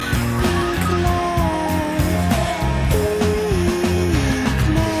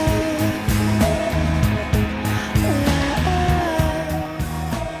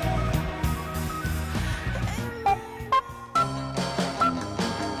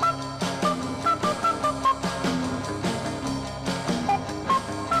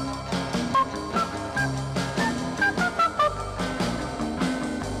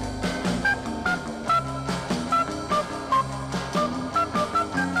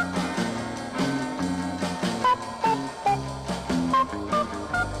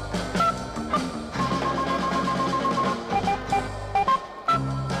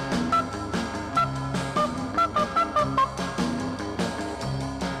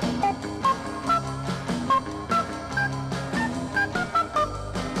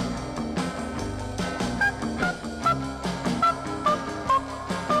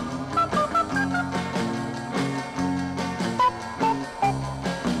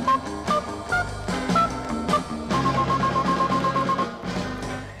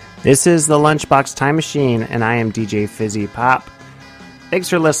This is the Lunchbox Time Machine, and I am DJ Fizzy Pop. Thanks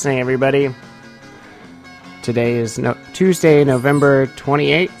for listening, everybody. Today is Tuesday, November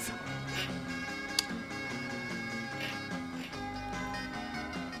 28th.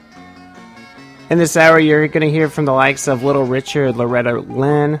 In this hour, you're going to hear from the likes of Little Richard, Loretta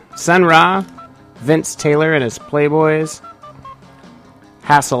Lynn, Sun Ra, Vince Taylor and his Playboys,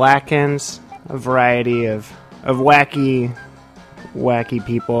 Hassel Atkins, a variety of wacky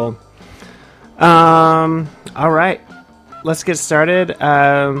people. All right, let's get started.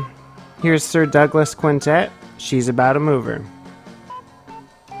 Here's Sir Douglas Quintet. She's About a Mover.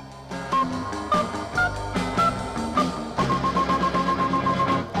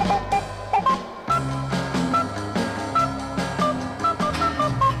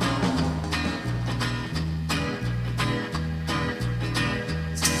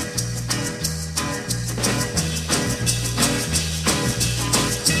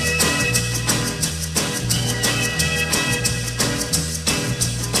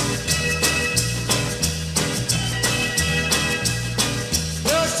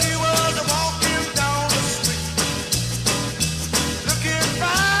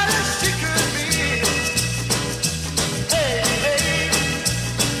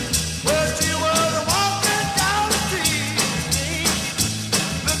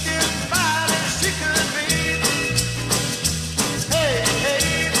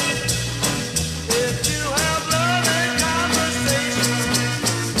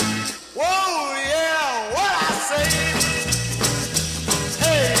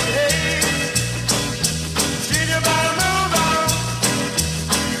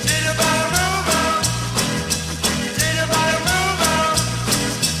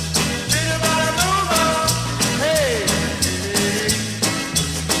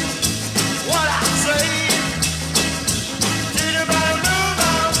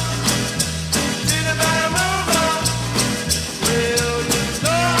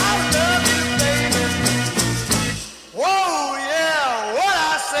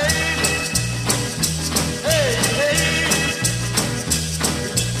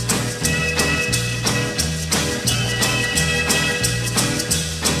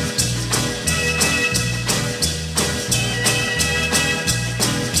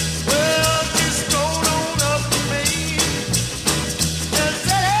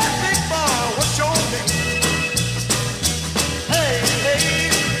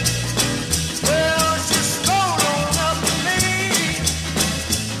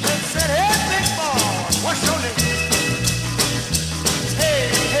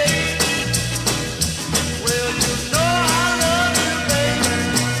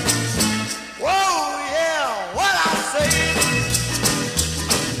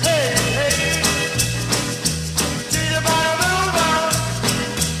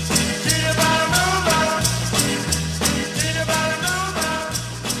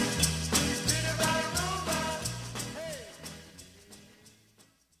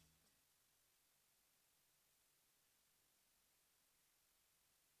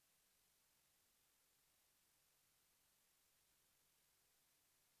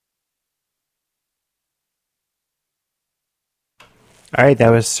 All right,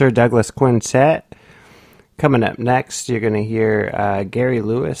 that was Sir Douglas Quintet. Coming up next, you're going to hear Gary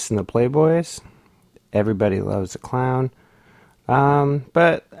Lewis and the Playboys. Everybody Loves a Clown.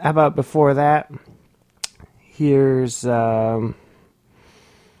 But how about before that? Here's, let's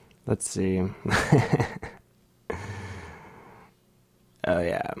see. Oh,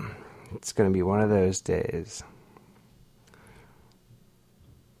 yeah. It's going to be one of those days.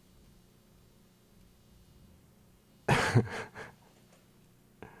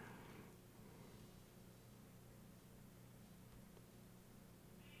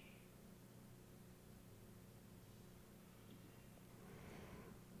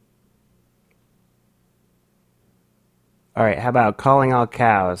 All right, how about Calling All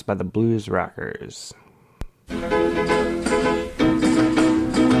Cows by the Blues Rockers? Calling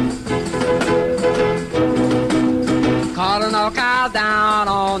all cows down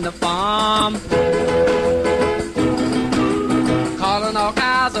on the farm, calling all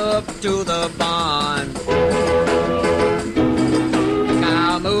cows up to the barn. The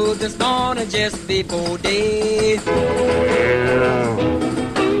cow moved this morning just before day.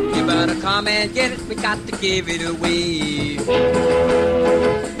 You better come and get it, we got to give it away.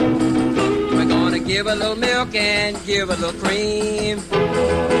 We're gonna give a little milk and give a little cream.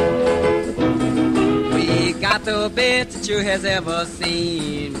 We got the best that you has ever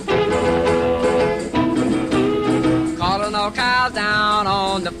seen. Calling all cows down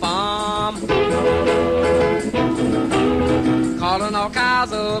on the farm, calling all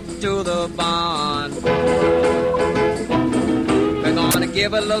cows up into the barn. We're gonna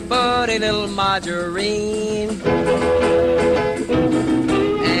give a little buddy little margarine.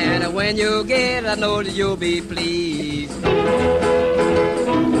 And when you get it, I know that you'll be pleased.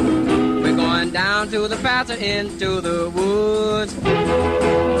 We're going down to the pasture into the woods.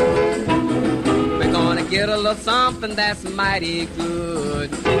 We're gonna get a little something that's mighty good.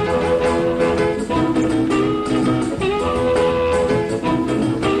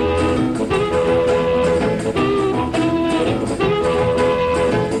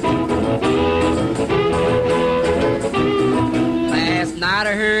 Last night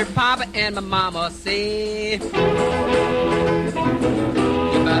I heard Papa and my mama say, you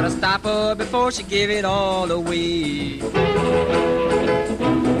better stop her before she give it all away.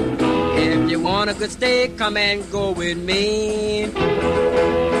 If you want a good steak, come and go with me.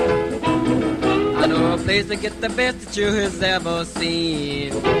 I know a place to get the best that you has ever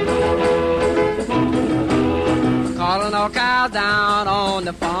seen. Calling all cows down on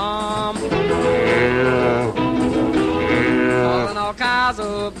the farm. Calling all cows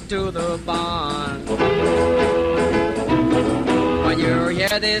up to the barn. When you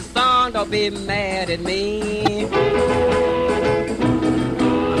hear this song, don't be mad at me.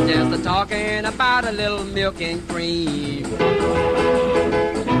 I'm just talking about a little milk and cream.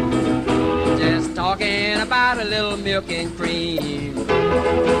 Just talking about a little milk and cream.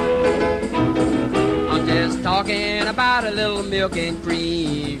 I'm just talking about a little milk and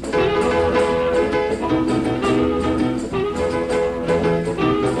cream.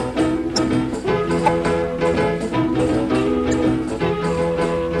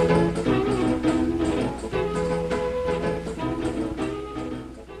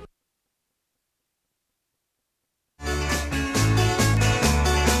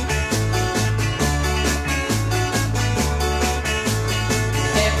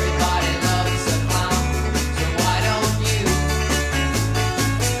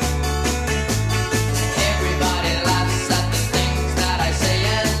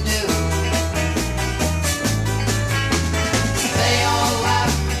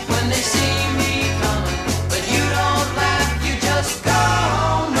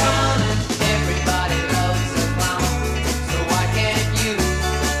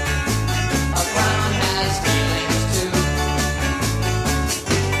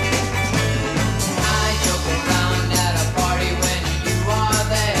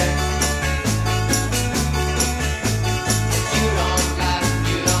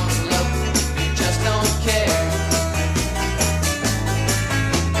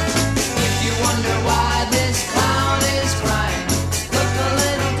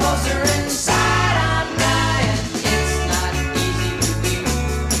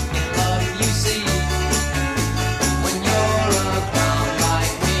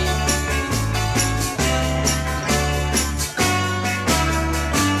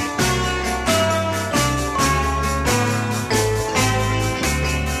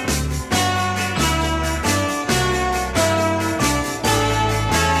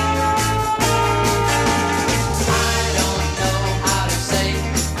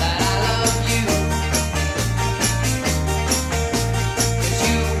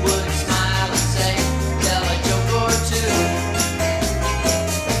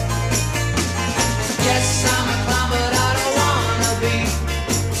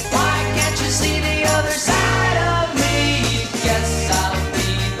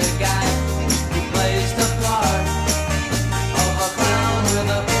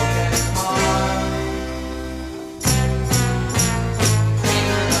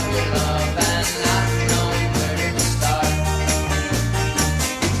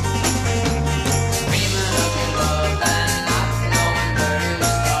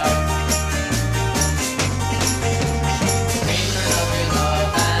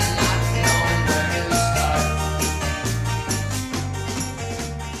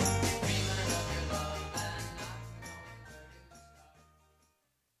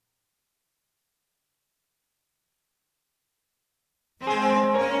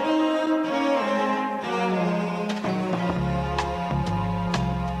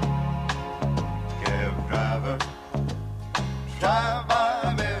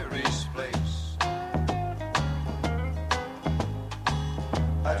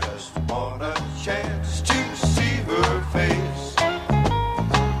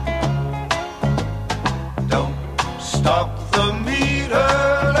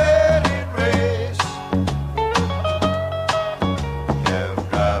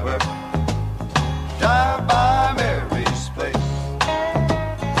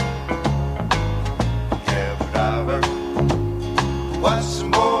 What's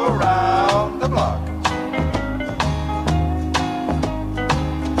more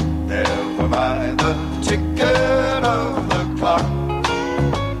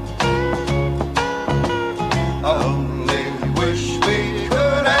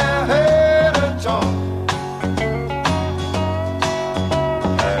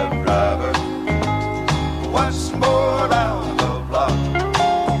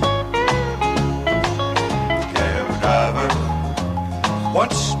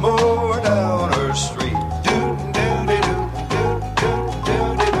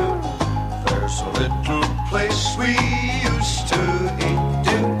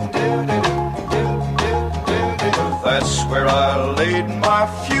That's where I laid my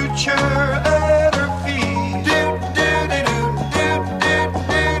future at her feet.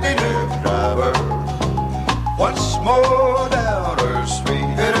 Driver, once more down her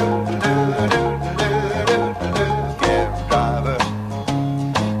street. Cab driver,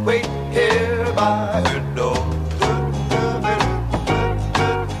 wait here by her door.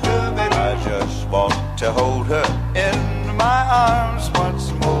 I just want to hold her in my arms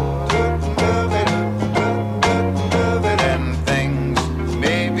once more. And things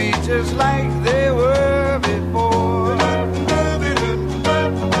may be just like they were before.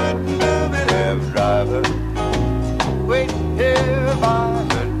 Cab driver, wait here by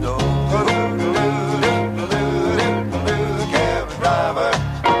the door. Cab driver,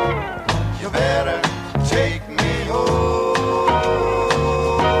 you better take me home.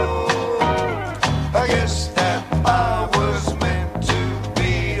 I guess that I was meant to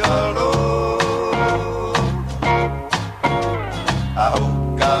be alone. I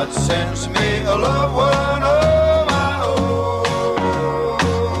hope God sends me a loved one of my own.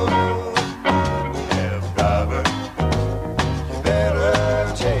 Cab driver, you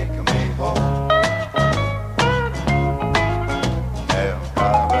better take me home. Cab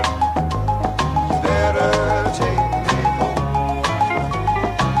driver, you better take me home.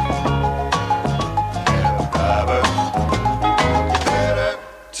 Cab driver, you better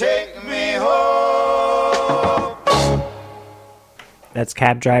take me home. That's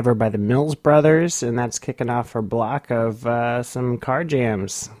Cab Driver by the Mills Brothers, and that's kicking off our block of some car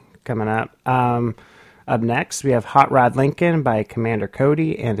jams coming up. Up next, we have Hot Rod Lincoln by Commander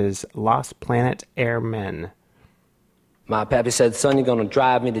Cody and his Lost Planet Airmen. My pappy said, son, you're gonna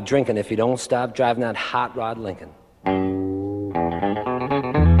drive me to drinking if you don't stop driving that hot rod Lincoln.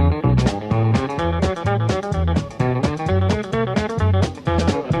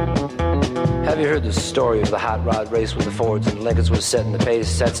 Have you heard the story of the hot rod race where the Fords and Lincolns was setting the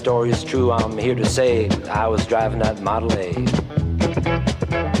pace? That story is true, I'm here to say I was driving that Model A.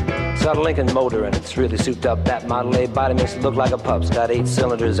 It's got a Lincoln motor and it's really souped up. That Model A body makes it look like a pup's. Got 8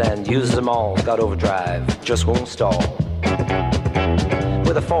 cylinders and uses them all. Got overdrive, just won't stall.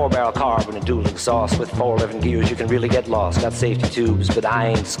 With a 4-barrel carb and a dual exhaust with 4 11 gears, you can really get lost. Got safety tubes, but I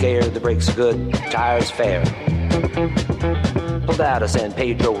ain't scared. The brakes are good, tires fair. Pulled out of San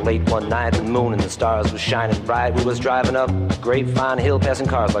Pedro late one night. The moon and the stars was shining bright. We was driving up Grapevine Hill, passing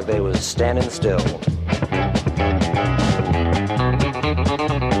cars like they was standing still.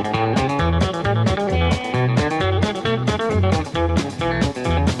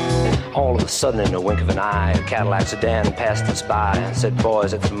 All of a sudden, in a wink of an eye, a Cadillac sedan passed us by and said,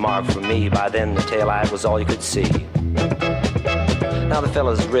 boys, it's a mark for me. By then, the taillight was all you could see. Now the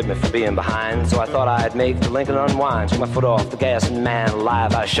fellas ribbed me for being behind, so I thought I'd make the Lincoln unwind. Took my foot off the gas and man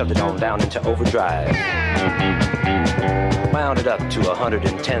alive, I shoved it on down into overdrive. Wound it up to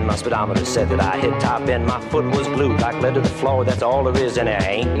 110, my speedometer said that I hit top end. My foot was glued like lead to the floor, that's all there is and there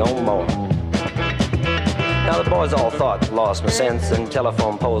ain't no more. Now the boys all thought lost my sense, and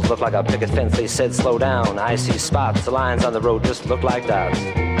telephone poles looked like a picket fence. They said slow down, I see spots, the lines on the road just look like dots.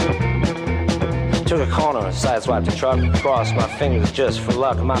 Took a corner, sideswiped the truck, crossed my fingers just for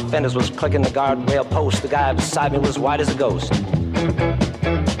luck. My fenders was clicking the guardrail post, the guy beside me was white as a ghost.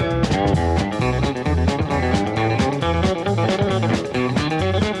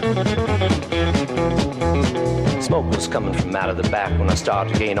 Smoke was coming from out of the back when I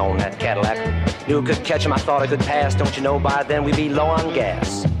started to gain on that Cadillac. Knew I could catch him, I thought I could pass. Don't you know by then we'd be low on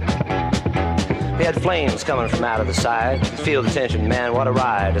gas. We had flames coming from out of the side. Feel the tension, man, what a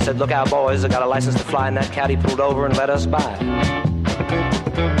ride. I said, look out, boys, I got a license to fly. And that caddy pulled over and let us by.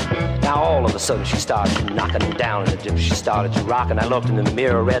 Now all of a sudden she started knocking down in the dip. She started to rock and I looked in the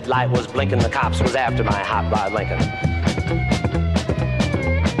mirror. Red light was blinking, the cops was after my hot rod Lincoln.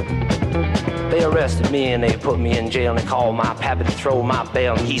 They arrested me and they put me in jail and they called my pappy to throw my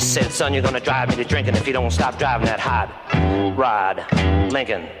bail. And he said, son, you're gonna drive me to drinking if you don't stop driving that hot rod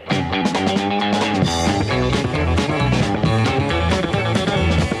Lincoln.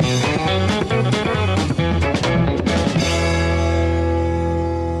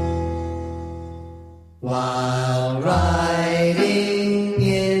 While riding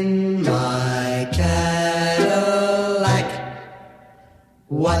in my Cadillac,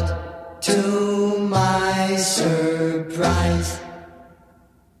 what to my surprise,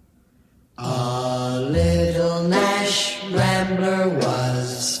 a little Nash Rambler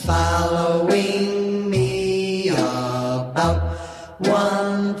was following me about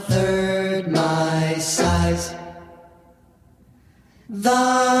 1/3 my size.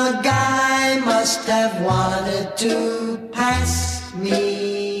 The guy must have wanted to pass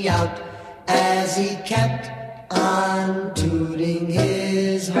me out as he kept on tooting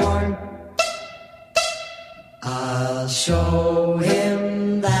his horn. I'll show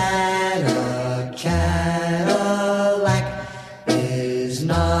him that a Cadillac is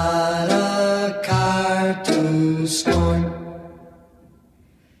not a car to scorn.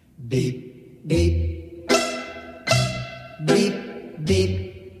 Beep, beep, beep,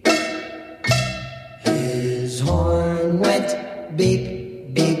 beep. His horn went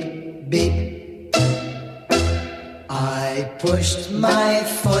beep, beep, beep. I pushed my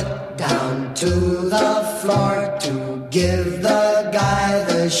foot down to the floor to give the guy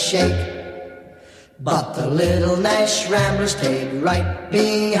the shake. But the little Nash Rambler stayed right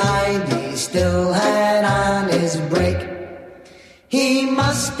behind. He still had on his brake. He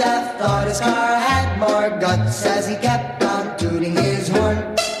must have thought his car had more guts as he kept on tooting his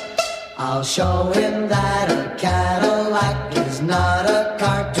horn. I'll show him that a Cadillac is not a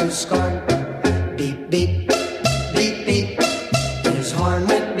car to scorn. Beep, beep, beep, beep. His horn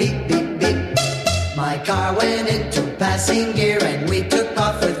went beep, beep, beep. My car went into passing gear and we took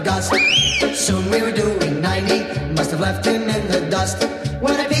off with gust. Soon we were doing 90, must have left him in the dust.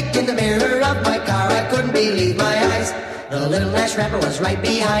 When I peeked in the mirror of my car, I couldn't believe my eyes. The little Nash Rambler was right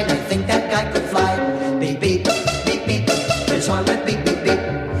behind. I think that guy could fly. Beep, beep, beep, beep. His horn went beep, beep, beep.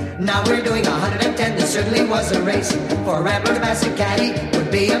 Now we're doing 110. This certainly was a race. For a Rambler to pass a caddy would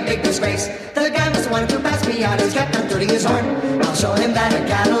be a big disgrace. The guy must have wanted to pass me out. He's kept on tooting his horn. I'll show him that a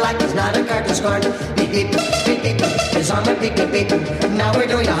Cadillac is not a car to scorn. Beep, beep, beep, beep. His horn went beep, beep, beep. Now we're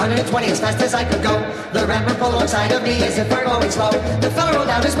doing 120 as fast as I could go. The Rambler pulled alongside of me as if we're going slow. The fella rolled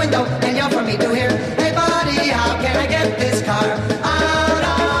down his window and yelled for me to hear, "Hey buddy, how can I get this car out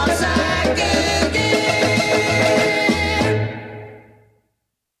of second gear?"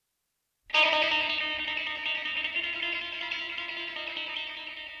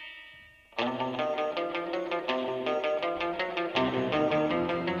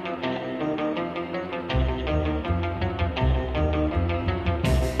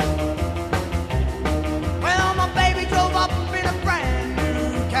 Well, my baby drove up in a brand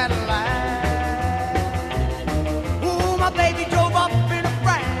new Cadillac. Ooh, my baby drove up in a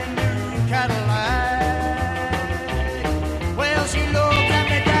brand new Cadillac. Well, she looked at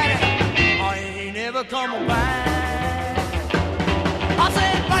me, Daddy, I ain't never coming back. I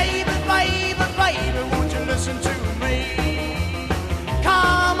said, baby, baby, baby, won't you listen to me?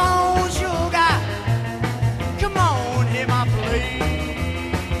 Come on, sugar, come on, hear my plea.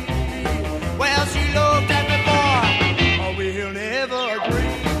 Well, she looked at me, boy, oh, we'll never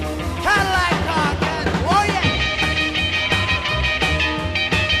agree. Cadillac car, Cadillac, oh yeah.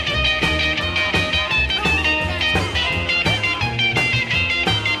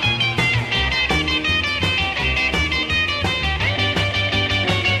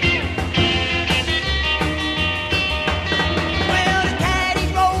 Well, the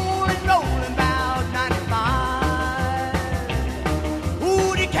caddy's rolling, rolling about 95.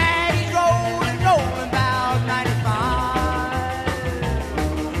 Ooh, the caddy's rolling, rolling about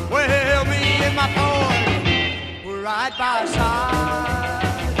 95. Well, me and my boy were right by her side.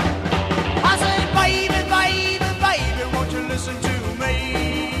 I said, baby, baby, baby, won't you listen to me?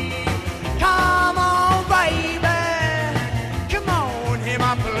 Come on, baby, come on, hear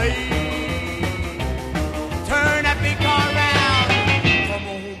my plea. Turn that big car around, come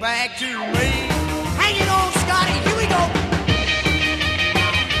on back to me. Hang it on, Scotty, here we go.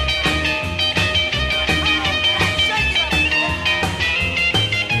 Shake it up.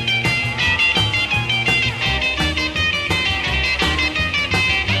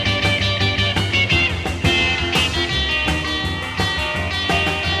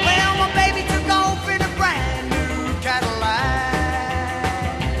 Well, my baby took off in a brand new Cadillac.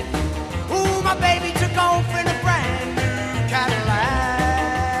 Ooh, my baby took off in a brand new Cadillac.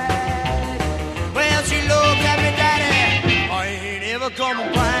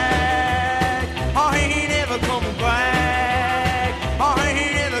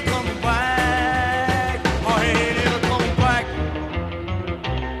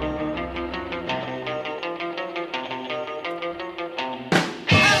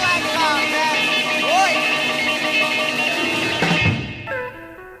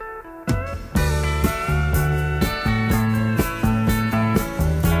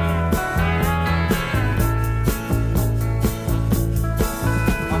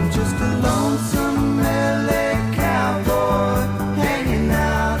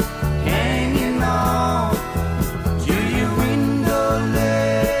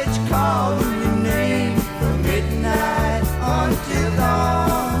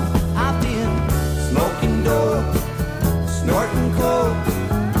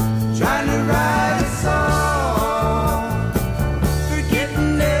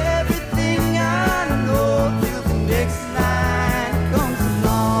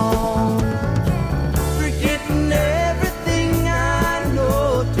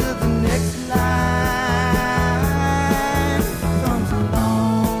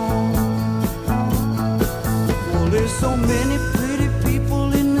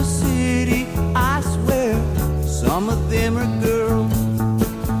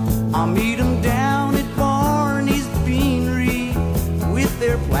 I'll meet 'em down at Barney's Beanery with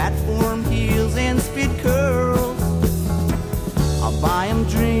their platform heels and spit curls. I'll buy 'em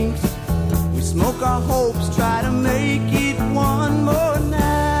drinks, we smoke our hopes, try to make it one more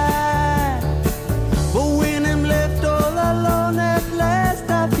night. But when I'm left all alone at last,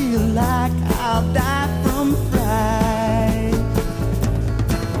 I feel like I'll die from fright.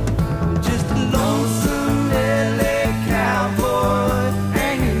 I'm just a lonesome LA cowboy,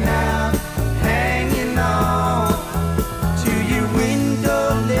 hanging out, hanging on to your window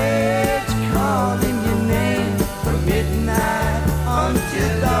ledge, calling your name from midnight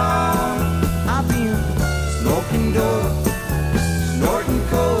until dawn. I've been smoking dope, snorting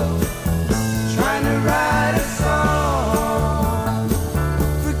coke, trying to write a song,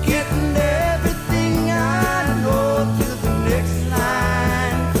 forgetting everything I know till the next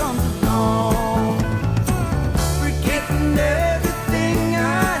line comes along. Forgetting everything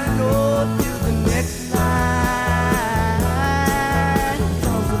I know till the next line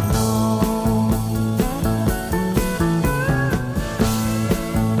comes along.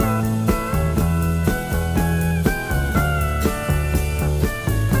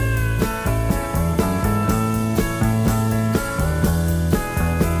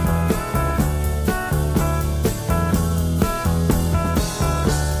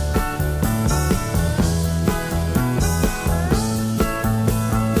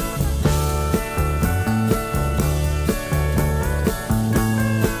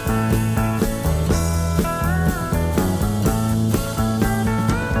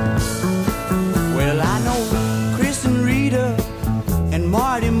 Well, I know Chris and Rita and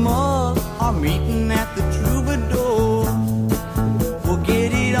Marty Mull are meeting at the Troubadour. We'll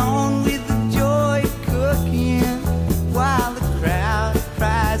get it on with the joy cooking while the crowd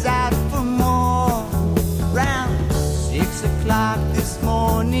cries out for more. Round 6 o'clock this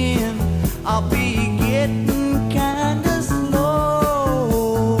morning, I'll be getting kinda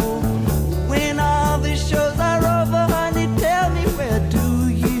slow. When all the shows are over, honey, tell me, where do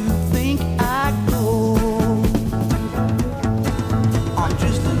you think I go? I'm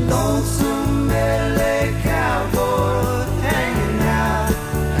just a lonesome LA cowboy, hanging out,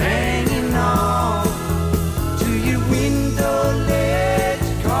 hanging on to your window ledge,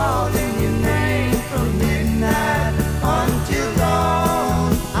 calling your name from midnight until dawn.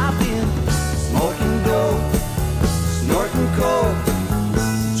 I've been smoking dope, snorting coke,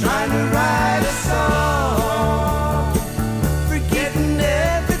 trying to write a song, forgetting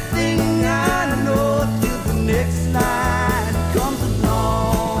everything I know till the next line comes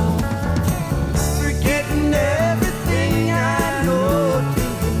along. Forgetting everything I know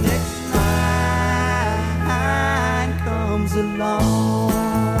till the next line comes along.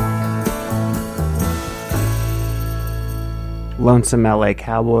 Lonesome LA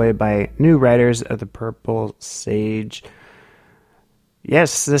Cowboy by New Riders of the Purple Sage.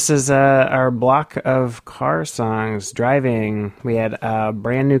 Yes, this is our block of car songs. Driving, we had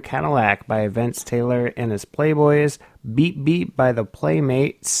Brand New Cadillac by Vince Taylor and his Playboys, Beep Beep by the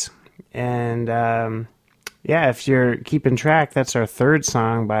Playmates, and yeah, if you're keeping track, that's our third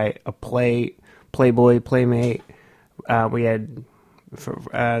song by a Playboy Playmate. We had for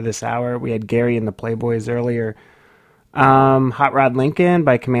this hour, we had Gary and the Playboys earlier. Hot Rod Lincoln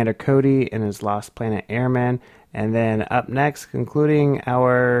by Commander Cody and his Lost Planet Airmen. And then up next, concluding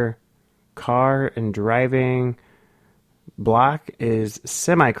our car and driving block, is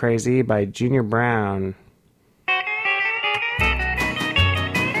Semi Crazy by Junior Brown.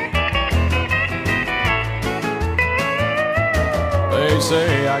 They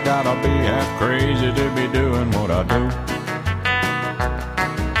say I gotta be half crazy to be doing what I do.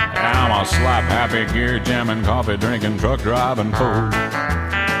 I'm a slap happy, gear jamming, coffee drinking, truck driving fool.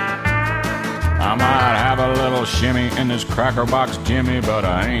 I might have a little shimmy in this cracker box Jimmy, but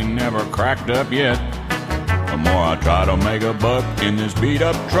I ain't never cracked up yet. The more I try to make a buck in this beat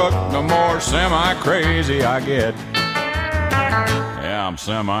up truck, the more semi-crazy I get. Yeah, I'm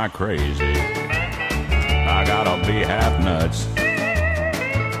semi-crazy. I gotta be half nuts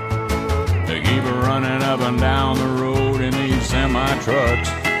to keep running up and down the road in these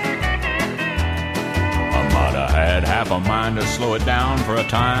semi-trucks. I might have had half a mind to slow it down for a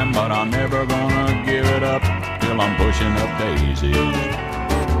time, but I'm never gonna give it up till I'm pushing up daisies.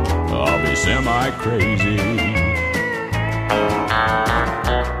 I'll be semi-crazy.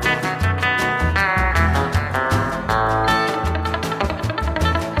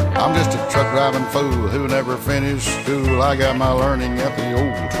 I'm just a truck driving fool who never finished school. I got my learning at the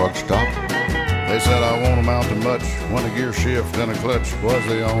old truck stop. They said I won't amount to much when a gear shift and a clutch was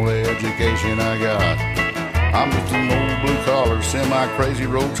the only education I got. I'm just an old blue-collar, semi-crazy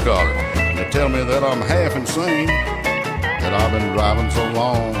road scholar. They tell me that I'm half insane, that I've been driving so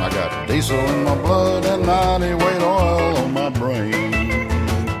long. I got diesel in my blood and 90 weight oil on my brain.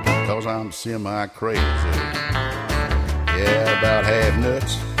 'Cause I'm semi-crazy, yeah, about half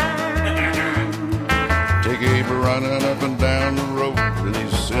nuts. To keep running up and down the road with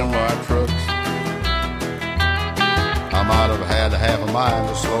these semi-trucks. I might have had half a mind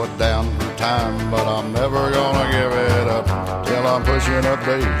to slow it down for time, but I'm never gonna give it up till I'm pushing up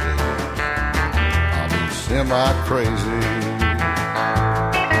daisy. I'll be semi-crazy.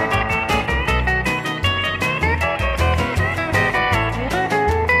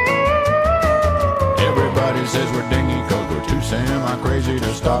 Everybody says we're dingy 'cause we're too semi-crazy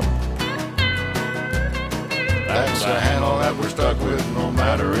to stop. That's the handle that we're stuck with, no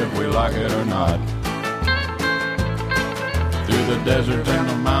matter if we like it or not. Through the deserts and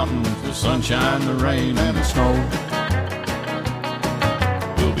the mountains, the sunshine, the rain, and the snow.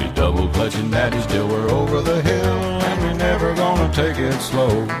 We'll be double clutching daddies till we're over the hill, and we're never gonna take it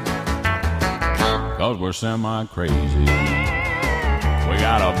slow. 'Cause we're semi-crazy. We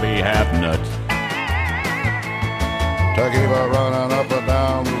gotta be half nuts. To keep running up and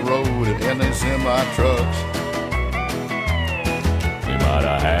down the road in these semi-trucks. Might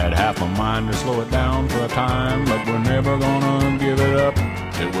have had half a mind to slow it down for a time, but we're never gonna give it up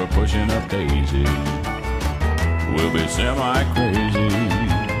till we're pushing up daisy. We'll be semi-crazy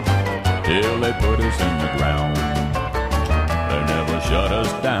till they put us in the ground. They never shut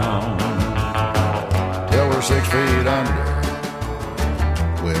us down. Till we're 6 feet under,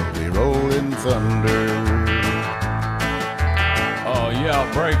 we'll be rolling thunder. Oh yeah,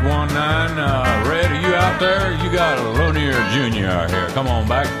 break 1-9. Red, are you out there? You got a Lunier Jr. out here. Come on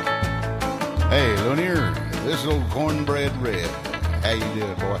back. Hey, Lunier, this is old cornbread Red. How you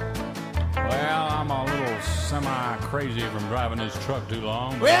doing, boy? Well, I'm a little semi-crazy from driving this truck too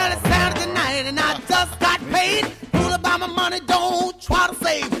long. Well, it's Saturday night and I just got paid. Fool about my money, don't try to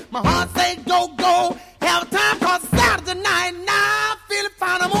save. My heart say go, go. Have a time 'cause it's Saturday night and I'm feeling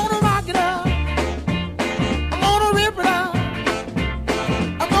fine. I'm gonna rock it up. I'm gonna rip it up.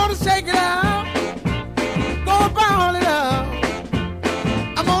 I'm gonna shake it up. Gonna ball it up.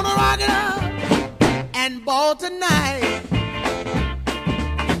 I'm gonna rock it up and ball tonight.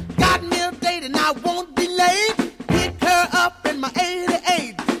 Got me a date and I won't be late. Pick her up in my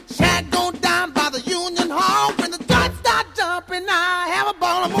 88. Shag going down by the Union Hall. When the joints start jumping, I have a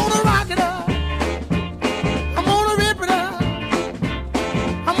ball. I'm gonna rock it up. I'm gonna rip it up.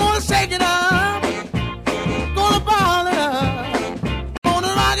 I'm gonna shake it up. Gonna ball it up.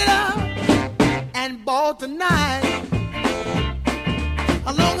 Gonna rock it up and ball tonight.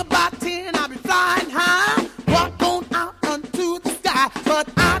 Along about 10, I'll be flying high. Walk on out unto the sky. But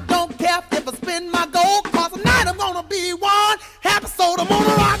I don't care if I spin my gold. 'Cause tonight I'm gonna be one episode. I'm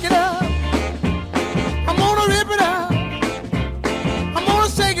gonna rock it up. I'm gonna rip it up. I'm gonna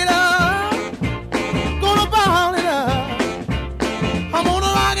shake it up. Gonna ball it up. I'm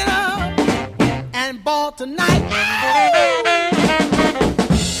gonna rock it up and ball tonight.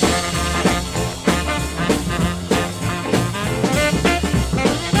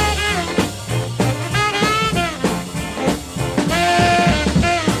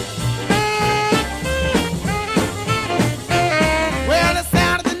 Well, it's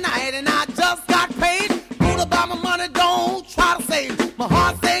Saturday night and I just got paid. Fool about my money, don't try to save. My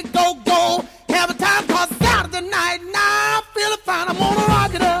heart say go, go. Have a time 'cause it's Saturday night and I'm feeling fine. I'm gonna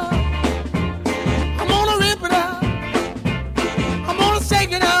rock it up. I'm gonna rip it up. I'm gonna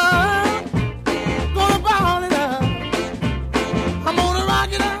shake it up. Gonna ball it up. I'm gonna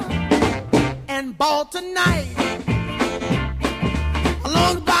rock it up and ball tonight.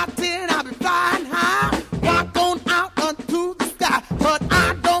 Along about 10, I'll be flying high. Walk on out unto the sky. But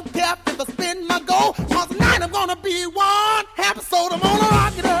I don't care if I spin my gold. 'Cause tonight I'm gonna be one episode. I'm gonna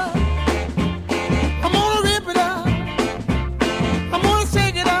rock it up. I'm gonna rip it up. I'm gonna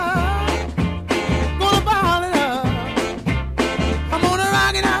shake it up. Gonna ball it up. I'm gonna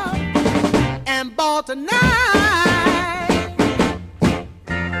rock it up and ball tonight.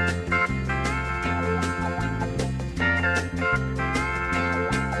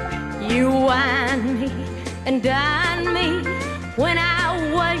 You wine me and dine me when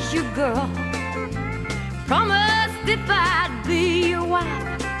I was your girl. Promised if I'd be your wife,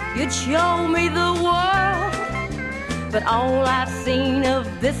 you'd show me the world. But all I've seen of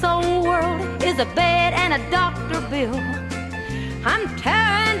this old world is a bed and a doctor bill. I'm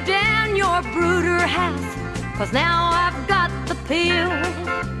tearing down your brooder house, 'cause now I've got the pill.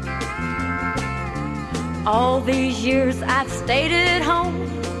 All these years I've stayed at home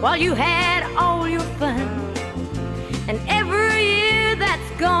while you had all your fun. And every year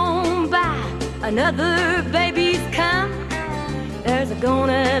that's gone by, another baby's come. There's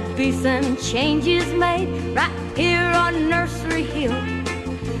gonna be some changes made right here on Nursery Hill.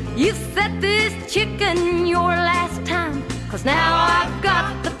 You set this chicken your last time, 'cause now I've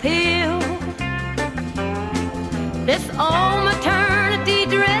got the pill. This old maternity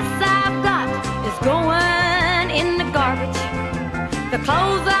dress I've got is going in the garbage. The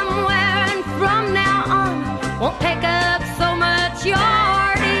clothes I'm wearing from now on won't take up so much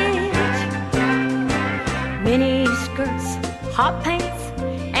yardage. Mini skirts, hot pants,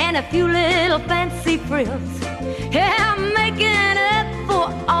 and a few little fancy frills. Yeah, I'm making up for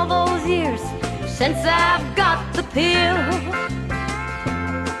all those years since I've got the pill.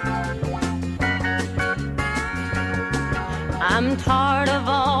 I'm tired of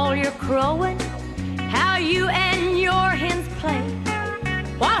all your crowing, how you and your hens play,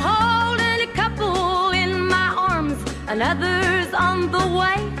 while holding a couple in my arms, another's on the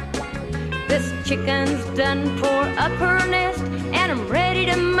way. This chicken's done tore up her nest, and I'm ready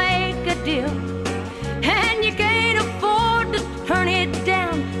to make a deal. And you can't afford to turn it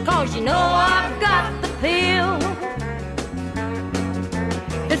down, 'cause you know I've got the pill.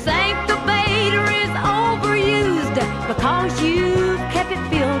 This incubator is overused because you've kept it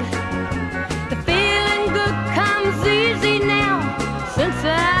filled. The feeling good comes easy now since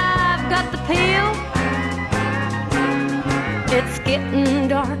I've got the pill. It's getting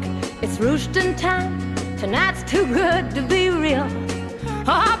dark, it's roosting time. Tonight's too good to be real.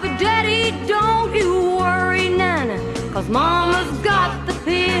 Oh, but Daddy, don't you worry none, 'cause Mama's got the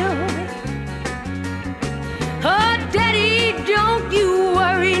pill. Oh, Daddy, don't you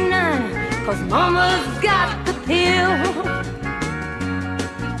worry none, 'cause Mama's got the pill.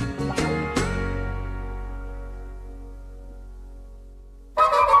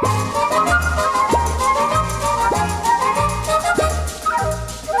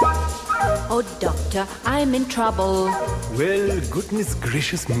 Oh, doctor, I'm in trouble. Well, goodness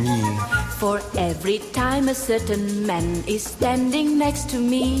gracious me. For every time a certain man is standing next to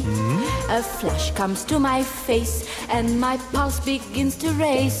me, a flash comes to my face and my pulse begins to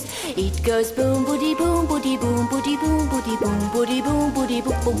race. It goes boom, boody, boom, boody, boom, boody, boom, boody, boom, boody, boom, boody,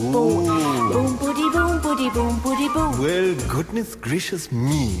 boom, boom, boom, boom, boody, boom, boody, boom, boody, boom. Well, goodness gracious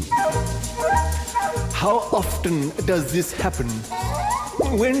me. How often does this happen?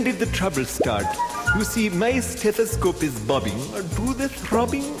 When did the trouble start? You see, my stethoscope is bobbing to the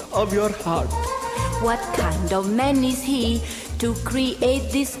throbbing of your heart. What kind of man is he to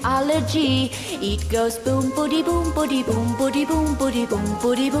create this allergy? It goes boom, boody, boom, boody, boom, boody, boom, boody, boom,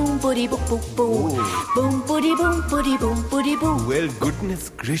 boody, boom, boody, boom, boom, boom, boom, boody, boom, boody, boom, boody, boom. Well, goodness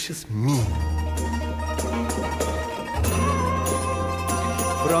gracious me.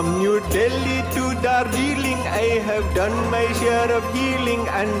 From New Delhi to Darjeeling, I have done my share of healing,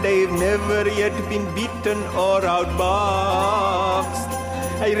 and I've never yet been beaten or outboxed.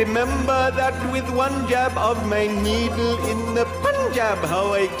 I remember that with one jab of my needle in the Punjab,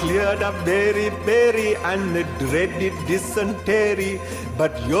 how I cleared up berry and the dreaded dysentery.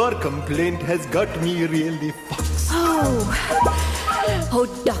 But your complaint has got me really foxed. Oh,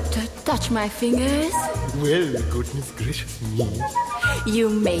 doctor, touch my fingers. Well, goodness gracious me. You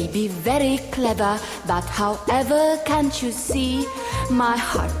may be very clever, but however can't you see? My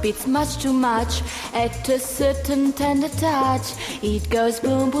heart beats much too much at a certain tender touch. It goes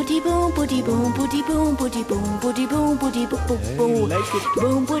boom, boody, boom, boody, boom, boody, boom, boody, boom, boody, boom, boody, boom, boom, boom. Like it.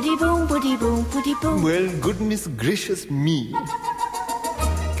 Boom, boody, boom, boody, boom, boody, boom. Well, goodness gracious me.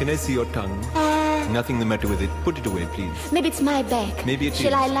 Can I see your tongue? Nothing the matter with it. Put it away, please. Maybe it's my back. Maybe it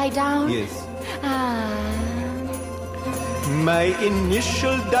Shall is. I lie down? Yes. My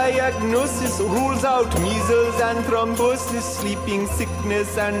initial diagnosis rules out measles and thrombosis, sleeping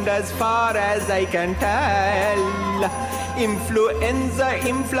sickness, and as far as I can tell, influenza,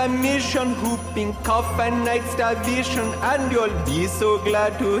 inflammation, whooping cough, and night starvation. And you'll be so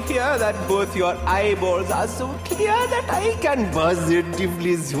glad to hear that both your eyeballs are so clear that I can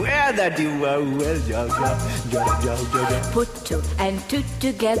positively swear that you are well. Put two and two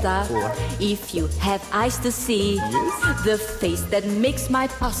together. If you have eyes to see, the face that makes my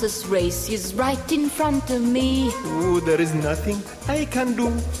pulses race is right in front of me. Oh, there is nothing I can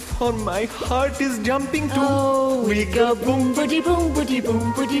do, for my heart is jumping too. Oh, we go boom, boody, boom, boody,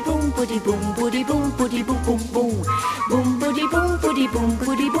 boom, boody, boom, boody, boom, boody, boom, boody, boom, boom, boom, boom, boody, boom, boody, boom,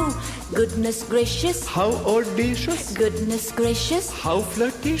 boody, boom. Goodness gracious, How audacious, goodness gracious, how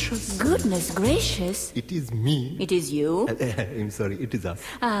flirtatious. goodness gracious. It is me. It is you. I'm sorry, it is us.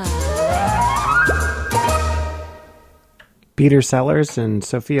 Peter Sellers and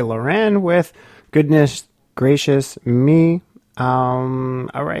Sophia Loren with Goodness Gracious Me. All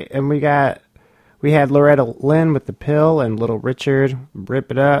right, and we had Loretta Lynn with The Pill and Little Richard,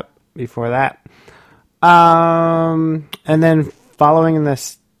 Rip It Up before that. And then following in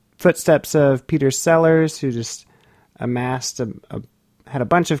the footsteps of Peter Sellers, who just amassed had a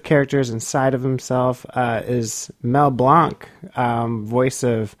bunch of characters inside of himself, is Mel Blanc, voice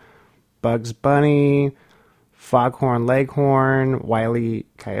of Bugs Bunny, Foghorn Leghorn, Wile E.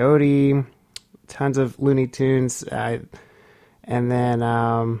 Coyote, tons of Looney Tunes, and then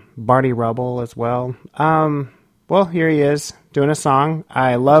Barney Rubble as well. Well, here he is doing a song.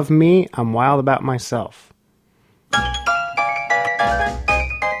 I love me, I'm wild about myself.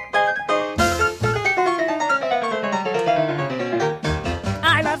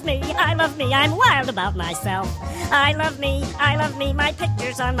 I love me, I'm wild about myself. I love me, my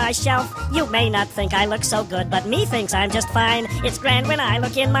picture's on my shelf. You may not think I look so good, but me thinks I'm just fine. It's grand when I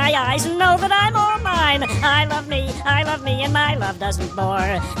look in my eyes and know that I'm all mine. I love me, and my love doesn't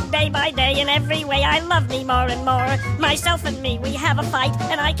bore. Day by day, in every way, I love me more and more. Myself and me, we have a fight,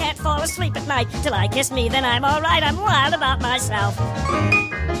 and I can't fall asleep at night till I kiss me, then I'm alright. I'm wild about myself.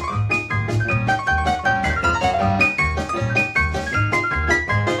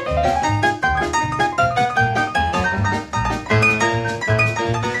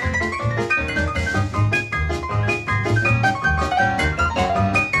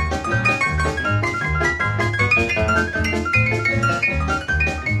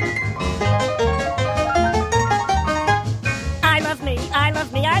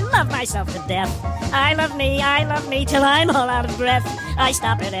 Myself to death. I love me till I'm all out of breath. I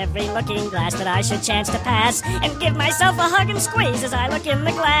stop at every looking glass that I should chance to pass and give myself a hug and squeeze as I look in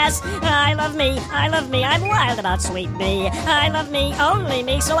the glass. I love me, I'm wild about sweet me. I love me, only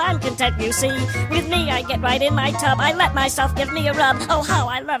me, so I'm content, you see. With me, I get right in my tub. I let myself give me a rub. Oh, how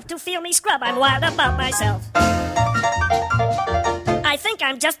I love to feel me scrub. I'm wild about myself. I think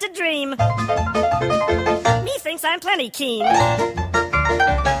I'm just a dream. Me thinks I'm plenty keen.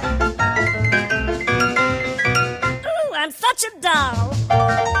 I'm such a doll.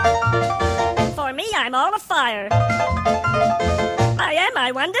 For me, I'm all afire. I am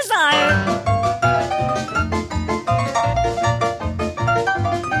my one desire.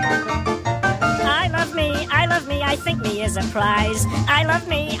 I love me, I think me is a prize. I love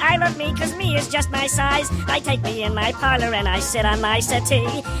me, cause me is just my size. I take me in my parlor and I sit on my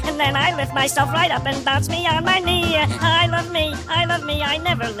settee, and then I lift myself right up and bounce me on my knee. I love me, I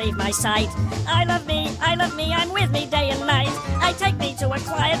never leave my sight. I love me, I'm with me day and night. I take me to a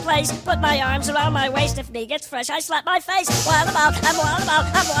quiet place, put my arms around my waist. If me gets fresh, I slap my face. I'm wild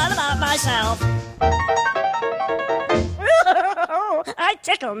about myself. I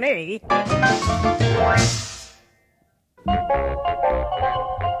tickle me.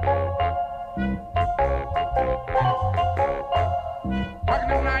 Rockin'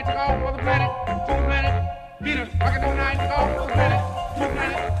 the night to go for the planet, to the planet, Venus. Rockin' the night to go for the planet, to the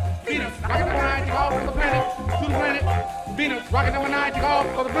planet, Venus. Rockin' the night to go for the planet, to the planet, Venus. Rockin' the night to go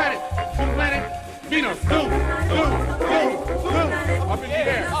for the planet, to the planet, Venus. Do, up in the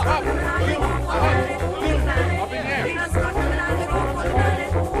air, up, up in the air.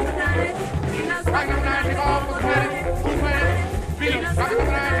 Rockin' the night to go for the planet, to the planet, Venus. Rockin' the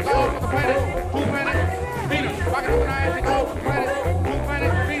night to go for the planet, to the planet, Venus. Rockin' the night to go for the planet, to the planet,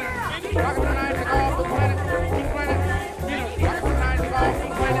 Venus. Rockin' the night to go for the planet, to the planet, Venus. Rockin' the night to go for the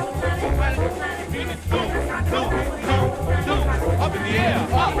planet, to the planet, Venus. Do, up in the air,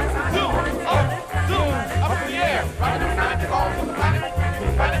 up, up in the air. Rockin' the night to go for the planet, to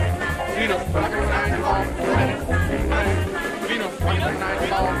the planet, Venus. Rockin' the night to go for the planet, to the planet, Venus. Rockin' the night to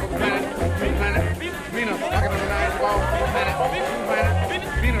go for the planet, to the planet, Venus. Rockin' the night to go for the planet, to the planet,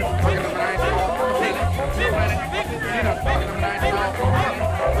 Venus. Rockin' the night to go for the planet, to the planet, Venus. Rockin' the night to go for the planet,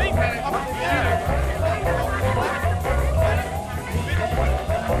 to the planet,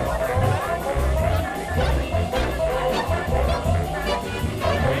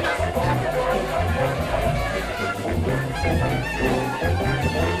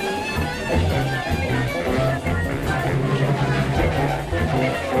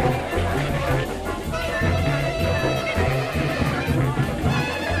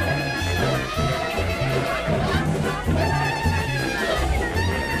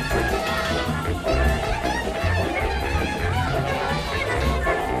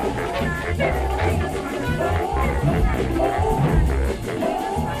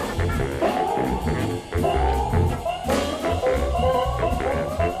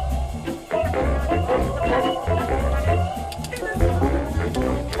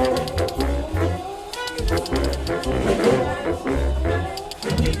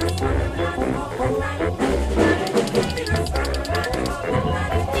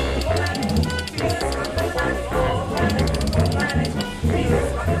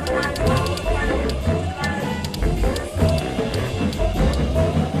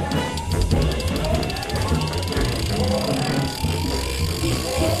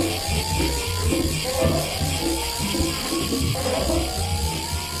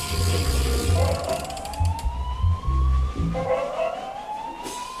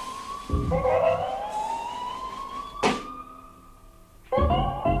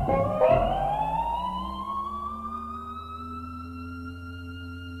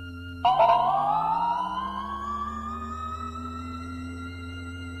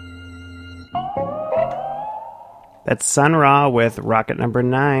 That's Sun Ra with Rocket Number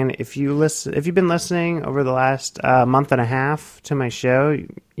 9. If you've been listening over the last month and a half to my show,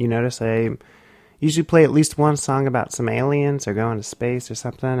 you notice I usually play at least one song about some aliens or going to space or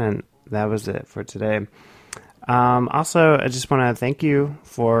something, and that was it for today. Also, I just want to thank you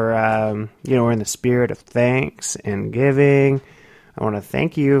for, we're in the spirit of thanks and giving. I want to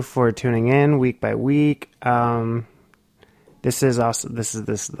thank you for tuning in week by week. This is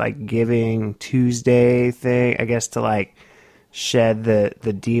this like Giving Tuesday thing, I guess, to like shed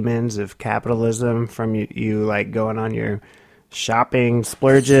the demons of capitalism from you like going on your shopping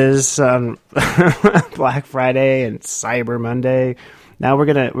splurges on Black Friday and Cyber Monday. Now we're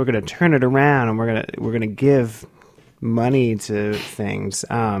gonna turn it around, and we're gonna give money to things.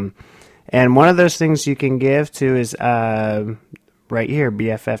 And one of those things you can give to is right here,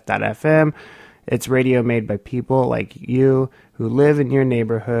 BFF.FM. It's radio made by people like you who live in your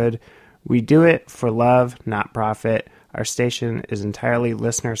neighborhood. We do it for love, not profit. Our station is entirely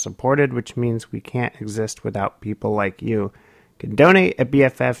listener supported, which means we can't exist without people like you. You can donate at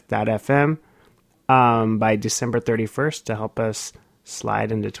BFF.FM by December 31st to help us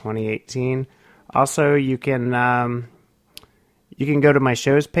slide into 2018. Also, you can go to my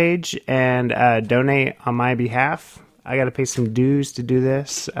shows page and donate on my behalf. I got to pay some dues to do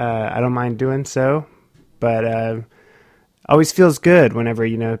this. I don't mind doing so, but always feels good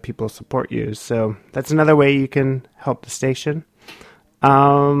whenever people support you. So that's another way you can help the station.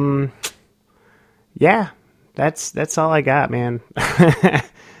 Yeah, that's all I got, man.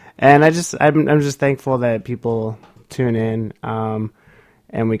 And I'm just thankful that people tune in,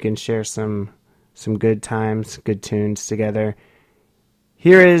 and we can share some good times, good tunes together.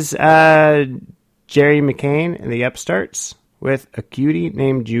 Here is Jerry McCain and the Upstarts with A Cutie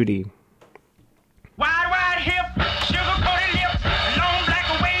Named Judy. Wide, wide hip, sugar-coated lips, long black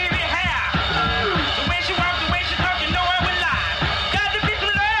and wavy hair. The way she walks, the way she talks, you know I would lie. Got to be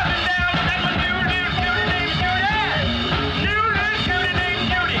some loving down like my new little cutie named Judy. New little cutie named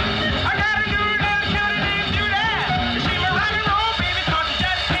Judy. I got a new little cutie named Judy. She my rock and roll baby, cause she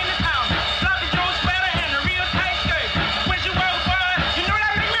just came to town. Sloppy Joe sweater and a real tight skirt. When she walks by, you know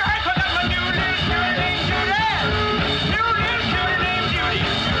that make me hurt, cause that's my new little cutie named Judy. New little cutie named Judy.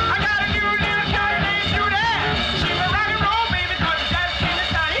 I got a new little cutie named Judy. She my rock and roll baby, cause she just came to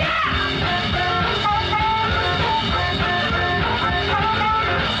town. Yeah!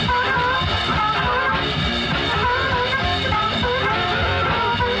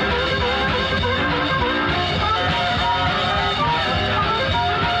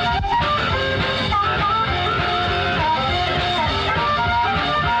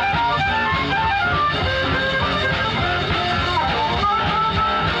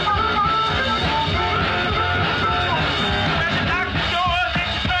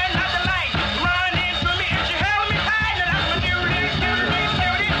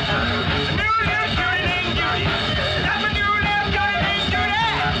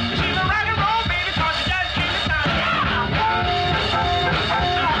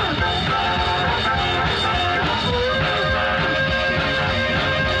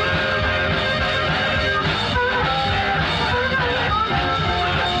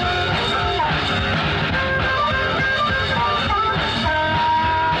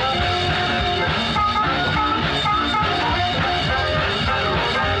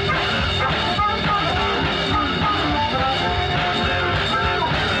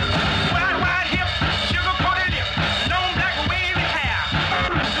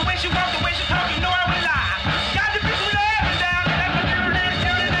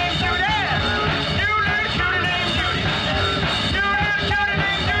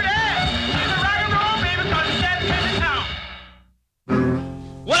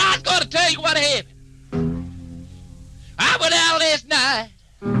 Well, I was going to tell you what happened. I went out last night,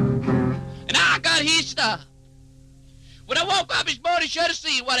 and I got hitched up. When I woke up this morning, should have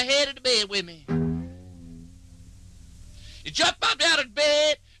seen what I had in the bed with me. He jumped up out of the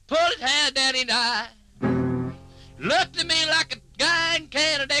bed, pulled his hand down his eye, looked at me like a guy in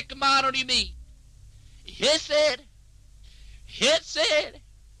Canada that come out on your meat. He said,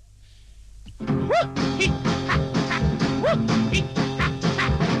 whoop, he, ha, ha, whoop, he,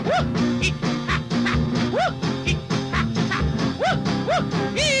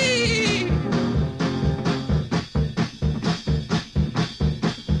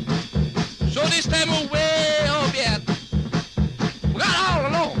 so this time we're way up yet. We got all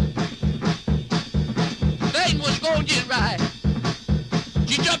alone. Thing was going to get right.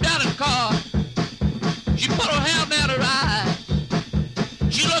 She jumped out of the car. She put her hand down her eye.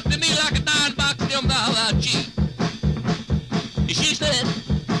 She looked at me like a dime box them down our cheek. And she said,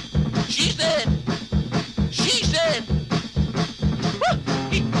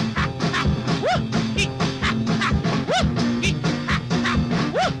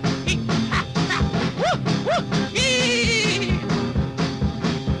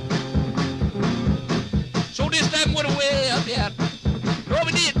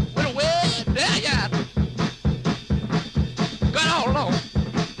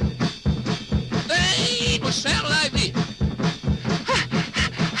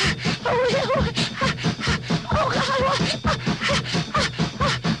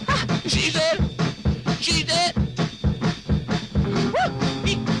 She's dead. She's dead.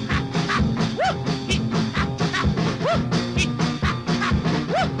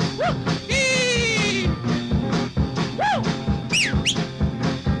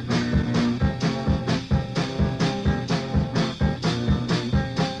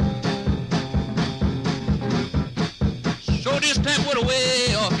 So this time went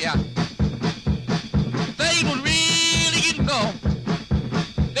away off, yeah. Things was really getting gone.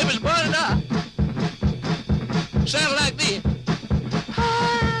 They was burning up. Sounded like this.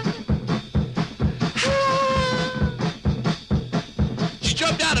 She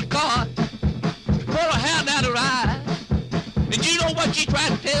jumped out of the car, pulled her hand out of her eyes. And you know what she tried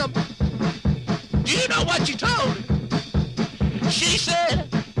to tell me? Do you know what she told me? She said,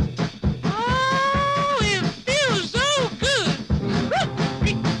 "Oh, it feels so good."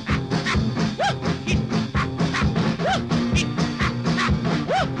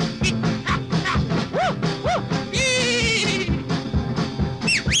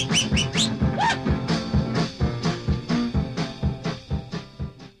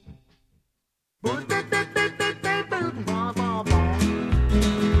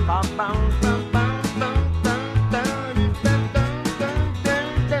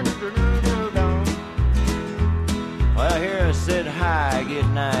 Well, here I sit high,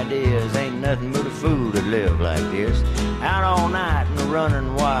 getting ideas. Ain't nothing but a fool to live like this. Out all night and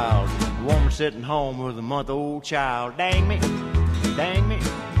running wild. A woman sitting home with a month-old child. Dang me, dang me.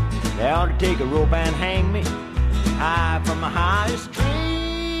 They ought to take a rope and hang me high from the highest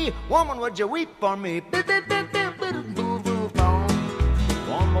tree. Woman, would you weep for me?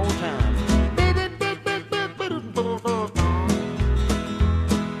 One more time.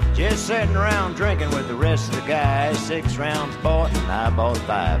 Just sitting around drinking with the rest of the guys. 6 rounds bought and I bought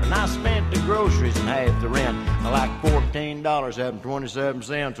 5. And I spent the groceries and half the rent. I like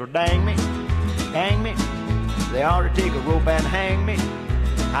 $14.27. Well, dang me, dang me. They ought to take a rope and hang me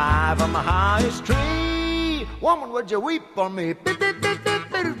high from the highest tree. Woman, would you weep for me?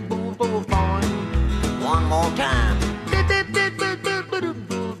 One more time.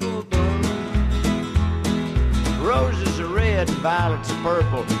 Roses are red and violets are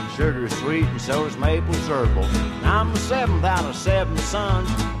purple. Sugar's sweet and so's maple syrup. And I'm the 7th out of 7 sons.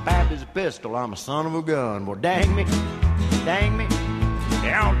 Pappy's a pistol, I'm a son of a gun. Well, dang me, dang me.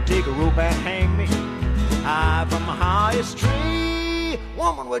 They ought to take a rope and hang me high from the highest tree.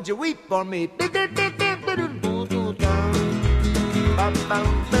 Woman, would you weep for me?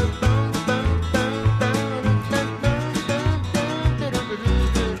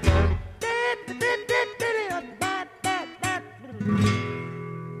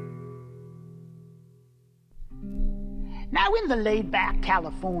 Now, in the laid-back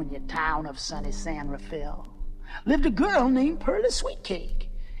California town of sunny San Rafael lived a girl named Pearly Sweetcake.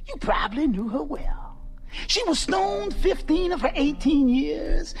 You probably knew her well. She was stoned 15 of her 18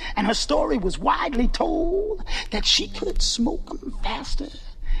 years, and her story was widely told that she could smoke 'em faster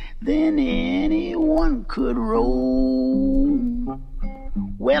than anyone could roll.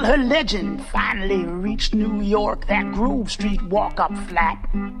 Well, her legend finally reached New York, that Grove Street walk-up flat,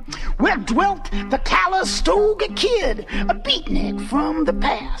 where dwelt the Calistoga Kid, a beatnik from the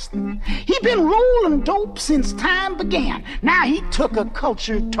past. He'd been rolling dope since time began. Now he took a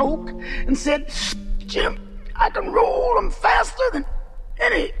cultured toke and said, "Jim, I can roll 'em faster than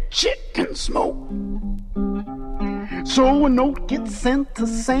any chick can smoke." So a note gets sent to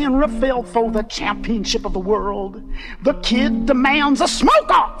San Rafael for the championship of the world. The kid demands a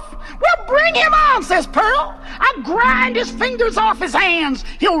smoke-off. "Well, bring him on," says Pearl. "I'll grind his fingers off his hands.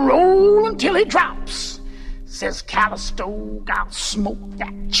 He'll roll until he drops." Says Calistoga, "I'll smoke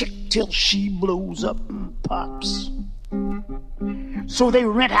that chick till she blows up and pops." So they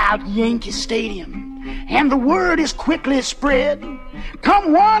rent out Yankee Stadium, and the word is quickly spread.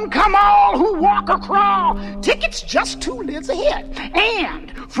 Come one, come all who walk or crawl. Tickets just 2 lids ahead.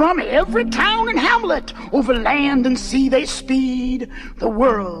 And from every town and hamlet, over land and sea they speed. The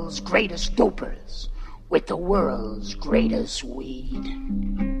world's greatest dopers with the world's greatest weed.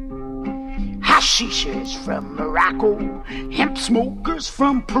 Hashishers from Morocco, hemp smokers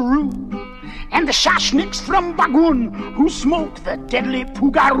from Peru, and the shashniks from Bagun who smoke the deadly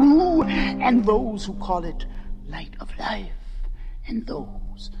pugaru, and those who call it light of life, and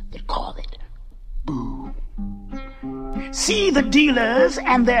those that call it boo. See the dealers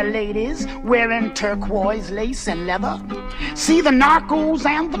and their ladies wearing turquoise lace and leather. See the narcos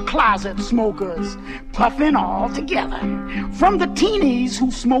and the closet smokers puffing all together. From the teenies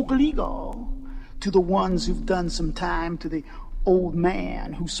who smoke legal to the ones who've done some time, to the old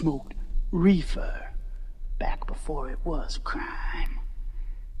man who smoked reefer back before it was a crime.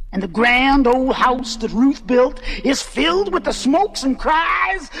 And the grand old house that Ruth built is filled with the smokes and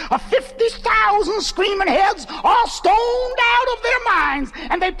cries of 50,000 screaming heads all stoned out of their minds.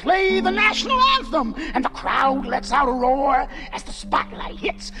 And they play the national anthem, and the crowd lets out a roar as the spotlight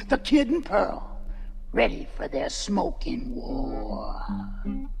hits the Kid and Pearl, ready for their smoking war.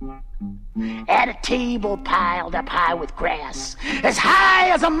 At a table piled up high with grass, as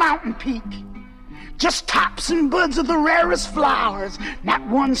high as a mountain peak, just tops and buds of the rarest flowers, not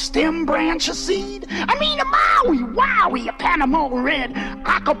one stem, branch, or seed. I mean a Maui, Wowie, a Panama red,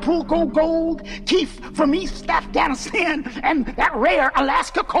 Acapulco gold, Keef from East Afghanistan, and that rare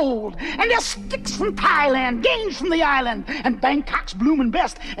Alaska cold. And there's sticks from Thailand, Gange from the island, and Bangkok's bloomin'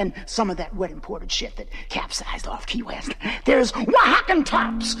 best, and some of that wet imported shit that capsized off Key West. There's Oaxacan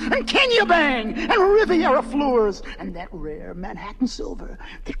tops, and Kenya Bang, and Riviera floors, and that rare Manhattan silver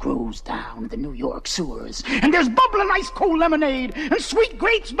that grows down the New York sewers. And there's bubbling ice cold lemonade and sweet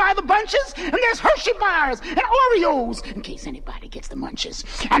grapes by the bunches, and there's Hershey bars and Oreos in case anybody gets the munches.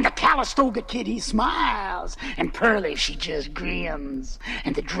 And the Calistoga kid, he smiles, and Pearlie, she just grins,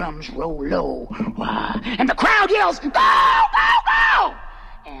 and the drums roll low, and the crowd yells, "Go, go, go!"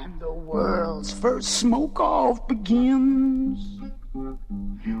 And the world's first smoke-off begins.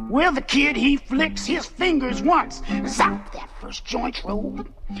 Well, the kid, he flicks his fingers once. Zap, that first joint's rolled.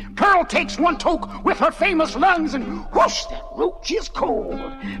 Pearl takes one toke with her famous lungs, and whoosh, that roach is cold.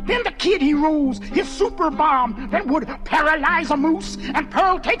 Then the kid, he rolls his super bomb that would paralyze a moose, and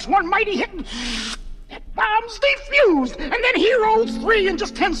Pearl takes one mighty hit, and that bomb's defused. And then he rolls 3 in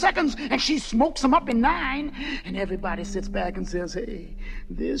just 10 seconds, and she smokes them up in 9. And everybody sits back and says, hey,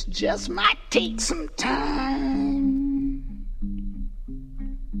 this just might take some time.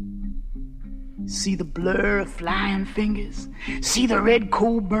 See the blur of flying fingers, see the red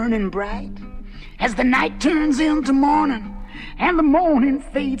coal burning bright, as the night turns into morning, and the morning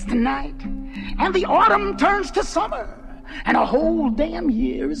fades to night, and the autumn turns to summer, and a whole damn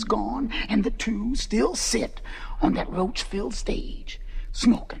year is gone, and the two still sit on that roach-filled stage,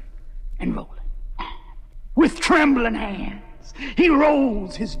 smoking and rolling. With trembling hands, he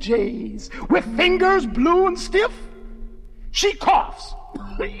rolls his J's, with fingers blue and stiff. She coughs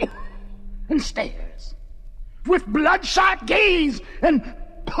and stares with bloodshot gaze and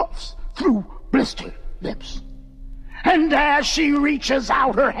puffs through blistered lips. And as she reaches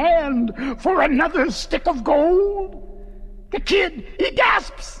out her hand for another stick of gold, the kid, he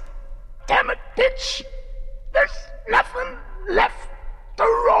gasps, "Damn it, bitch, there's nothing left to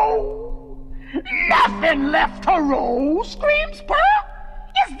roll." "Nothing left to roll?" screams Pearl.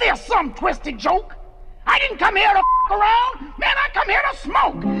 "Is this some twisted joke? I didn't come here to f*** around, man, I come here to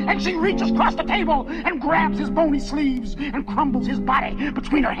smoke." And she reaches across the table and grabs his bony sleeves and crumbles his body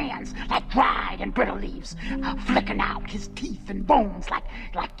between her hands like dried and brittle leaves, flicking out his teeth and bones like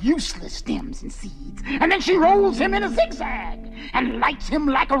useless stems and seeds. And then she rolls him in a zigzag and lights him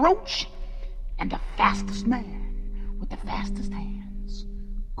like a roach. And the fastest man with the fastest hands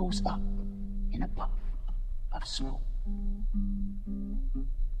goes up in a puff of smoke.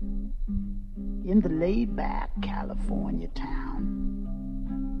 In the laid-back California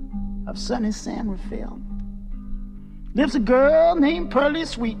town of sunny San Rafael lives a girl named Pearlie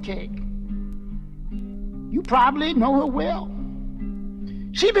Sweetcake. You probably know her well.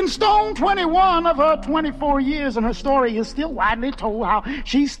 She's been stoned 21 of her 24 years, and her story is still widely told how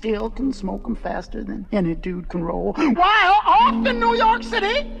she still can smoke 'em faster than any dude can roll. While off in New York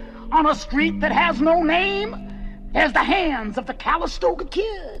City, on a street that has no name, there's the hands of the Calistoga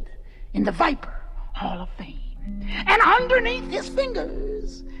Kid in the Viper Hall of Fame. And underneath his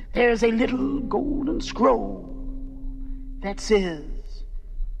fingers, there's a little golden scroll that says,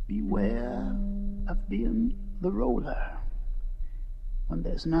 "Beware of being the roller when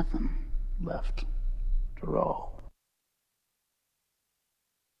there's nothing left to roll."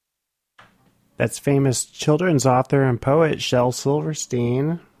 That's famous children's author and poet Shel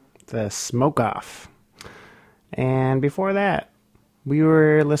Silverstein, The Smoke Off. And before that, we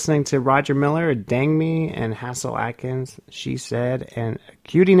were listening to Roger Miller, Dang Me, and Hassel Atkins, She Said, and A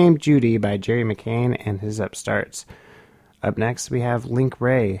Cutie Named Judy by Jerry McCain and his Upstarts. Up next, we have Link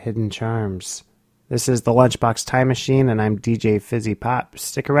Ray, Hidden Charms. This is the Lunchbox Time Machine, and I'm DJ Fizzy Pop.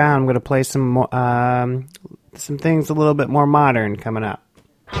 Stick around. I'm going to play some things a little bit more modern coming up.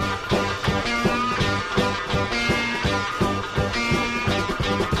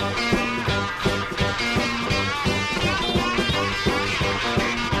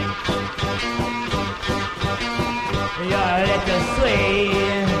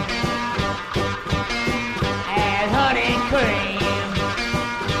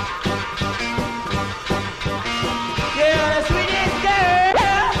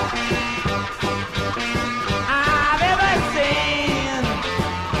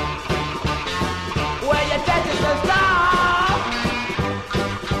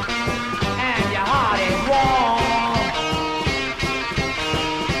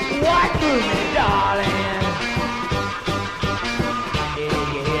 Excuse me, darling. Is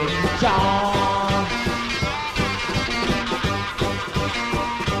your head strong?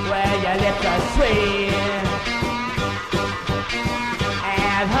 Well, your lips are sweet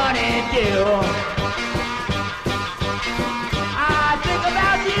as honeydew. I think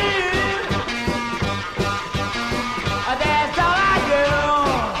about you. That's all I do.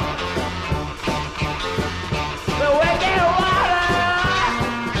 The wicked water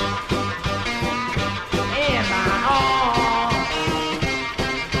in my arms.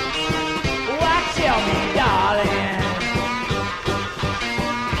 What tell me, darling?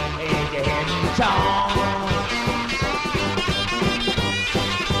 Is your head strong?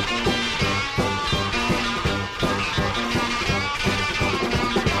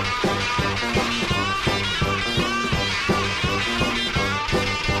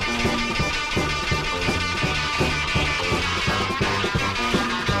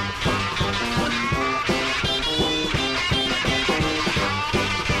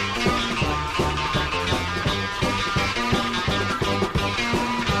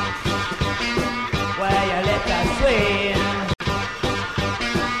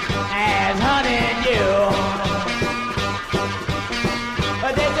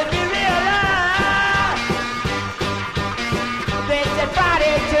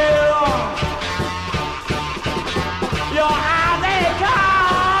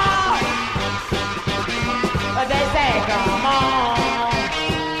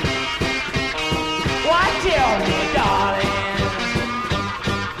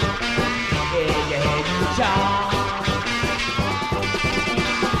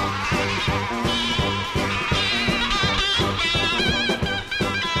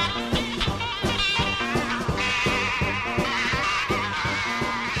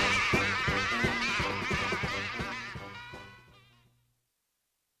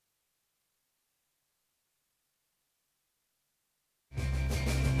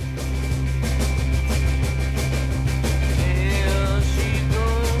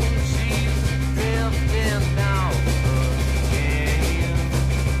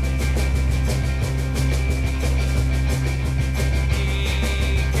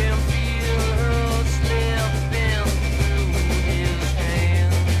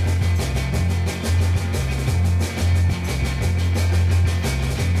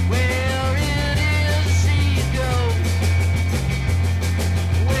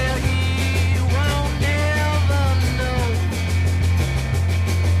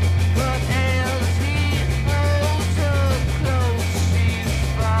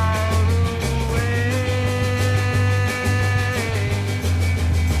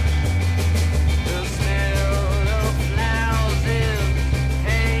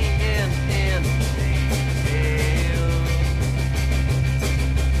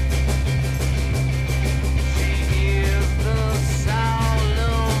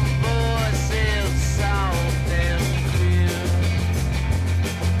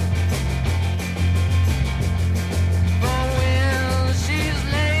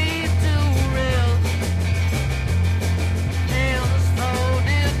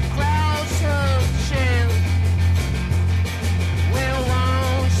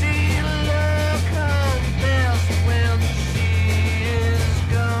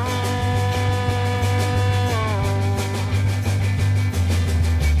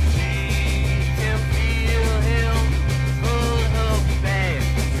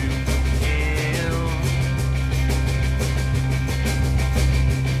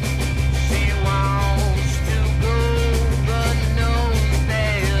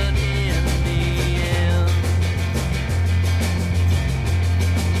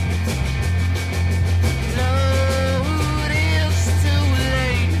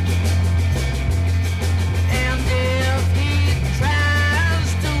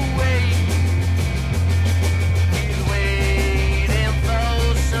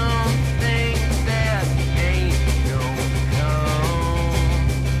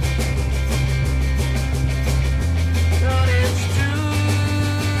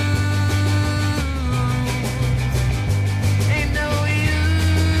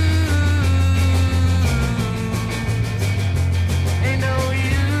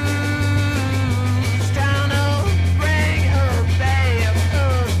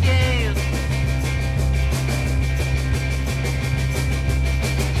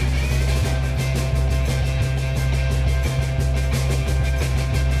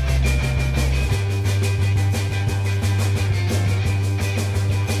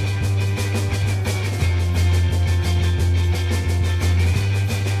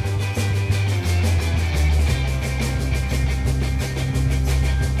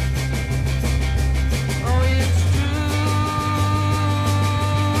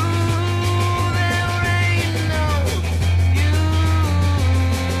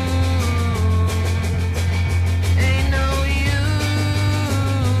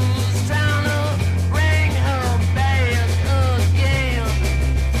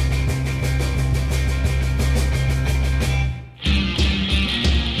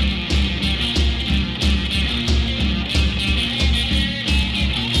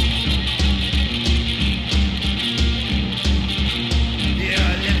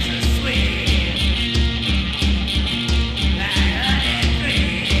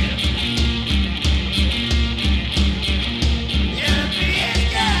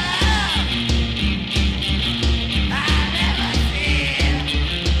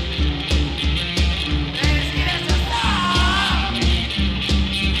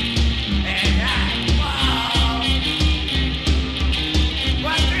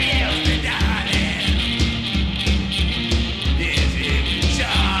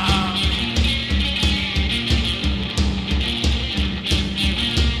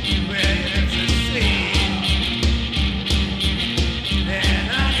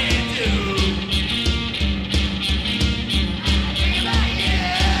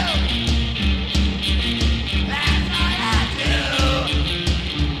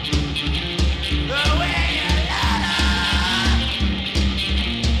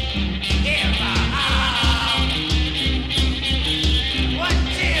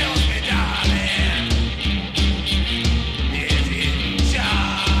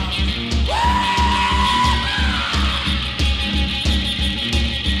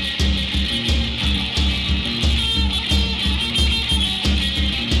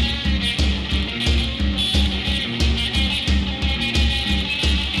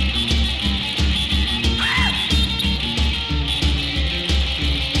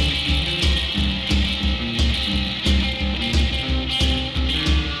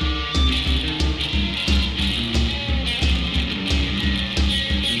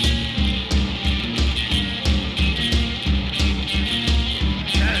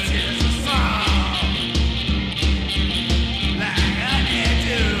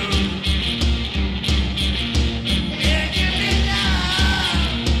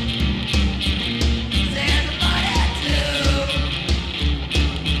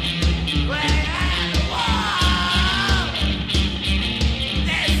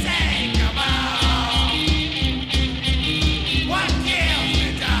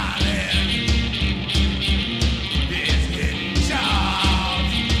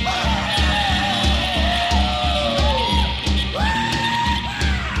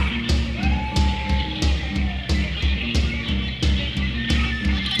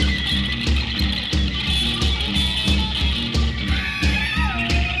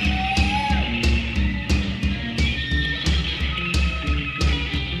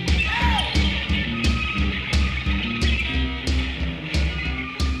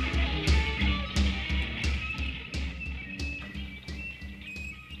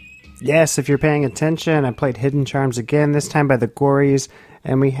 Yes, if you're paying attention, I played Hidden Charms again, this time by the Gories,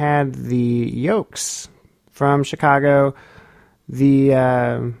 and we had the Yolks from Chicago,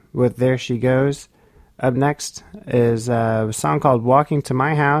 with There She Goes. Up next is a song called Walking to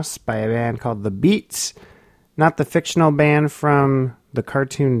My House by a band called The Beats. Not the fictional band from the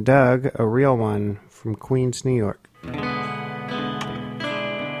cartoon Doug, a real one from Queens, New York.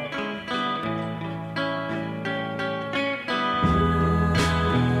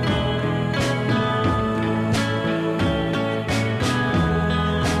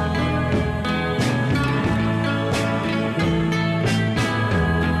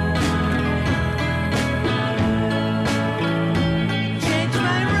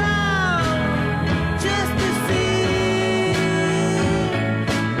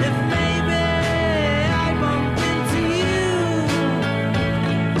 If maybe I bump into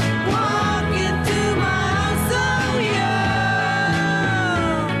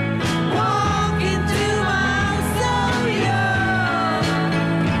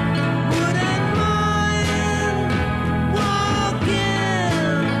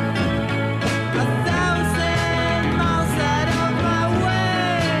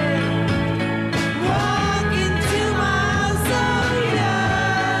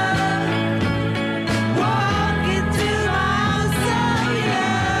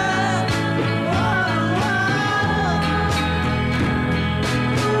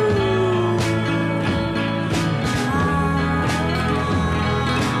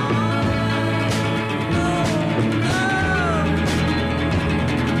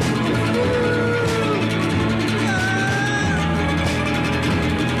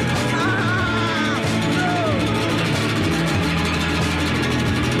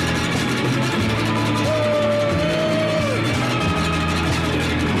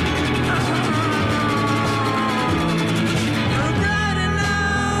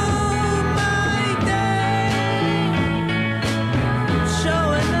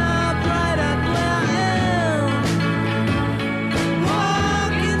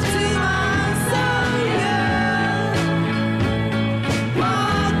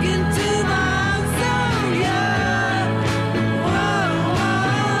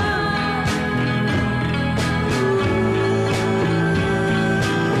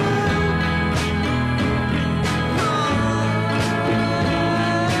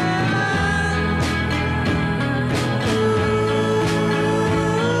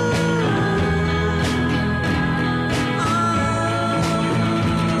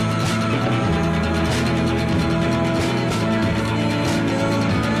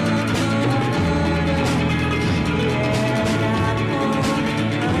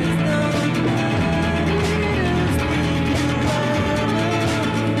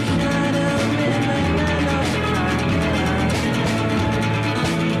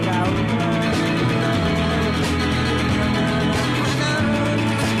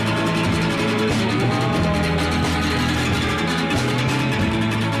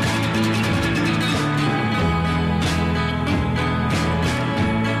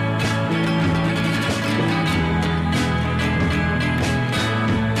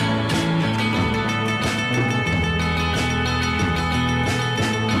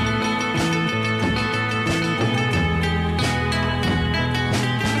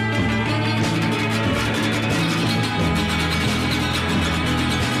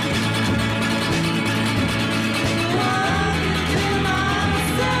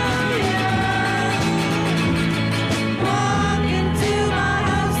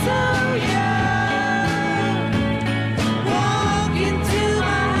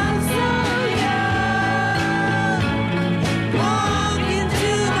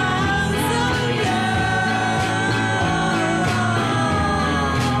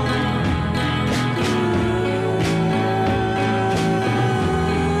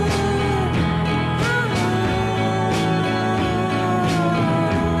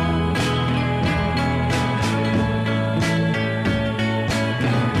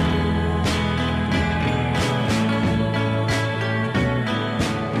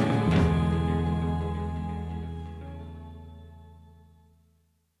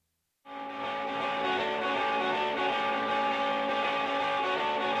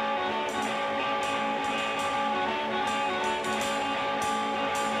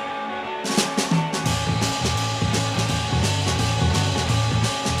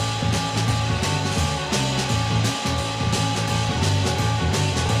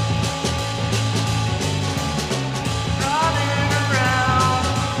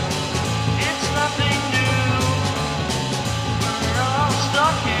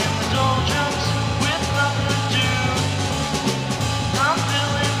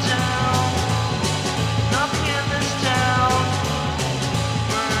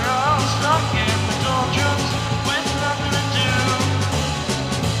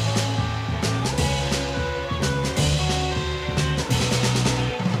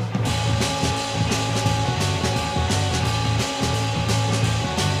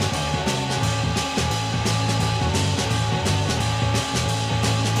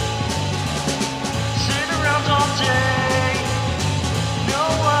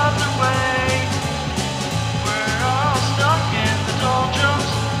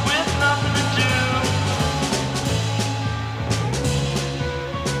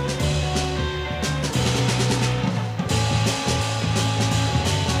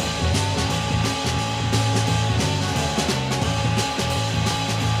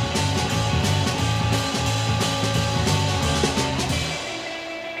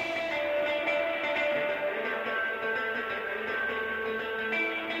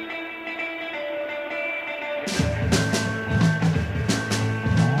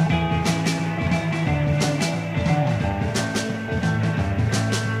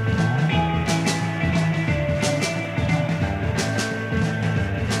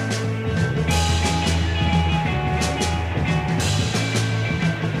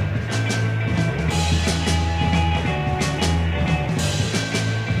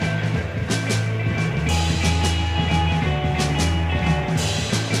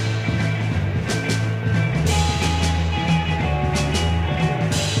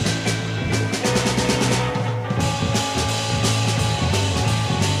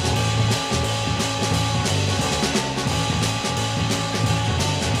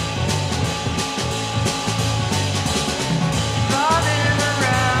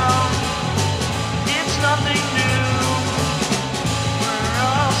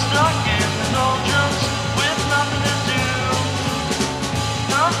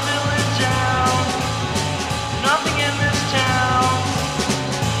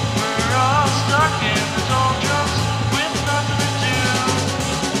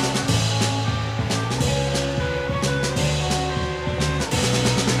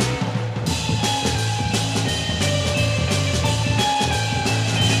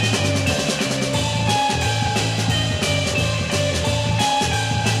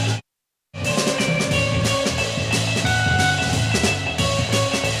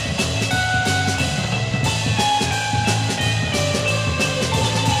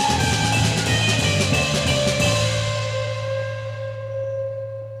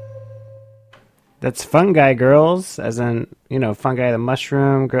That's Fungi Girls, as in, Fungi the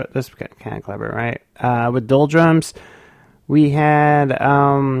Mushroom. This is kind of clever, right? With Doldrums, we had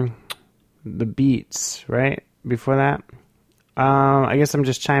the Beats, right? Before that. I guess I'm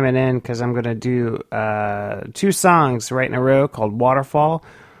just chiming in because I'm going to do 2 songs right in a row called Waterfall.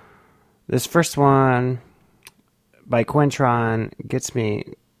 This first one by Quintron gets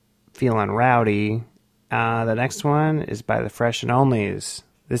me feeling rowdy. The next one is by the Fresh and Onlys.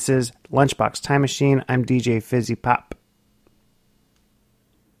 This is Lunchbox Time Machine. I'm DJ Fizzy Pop.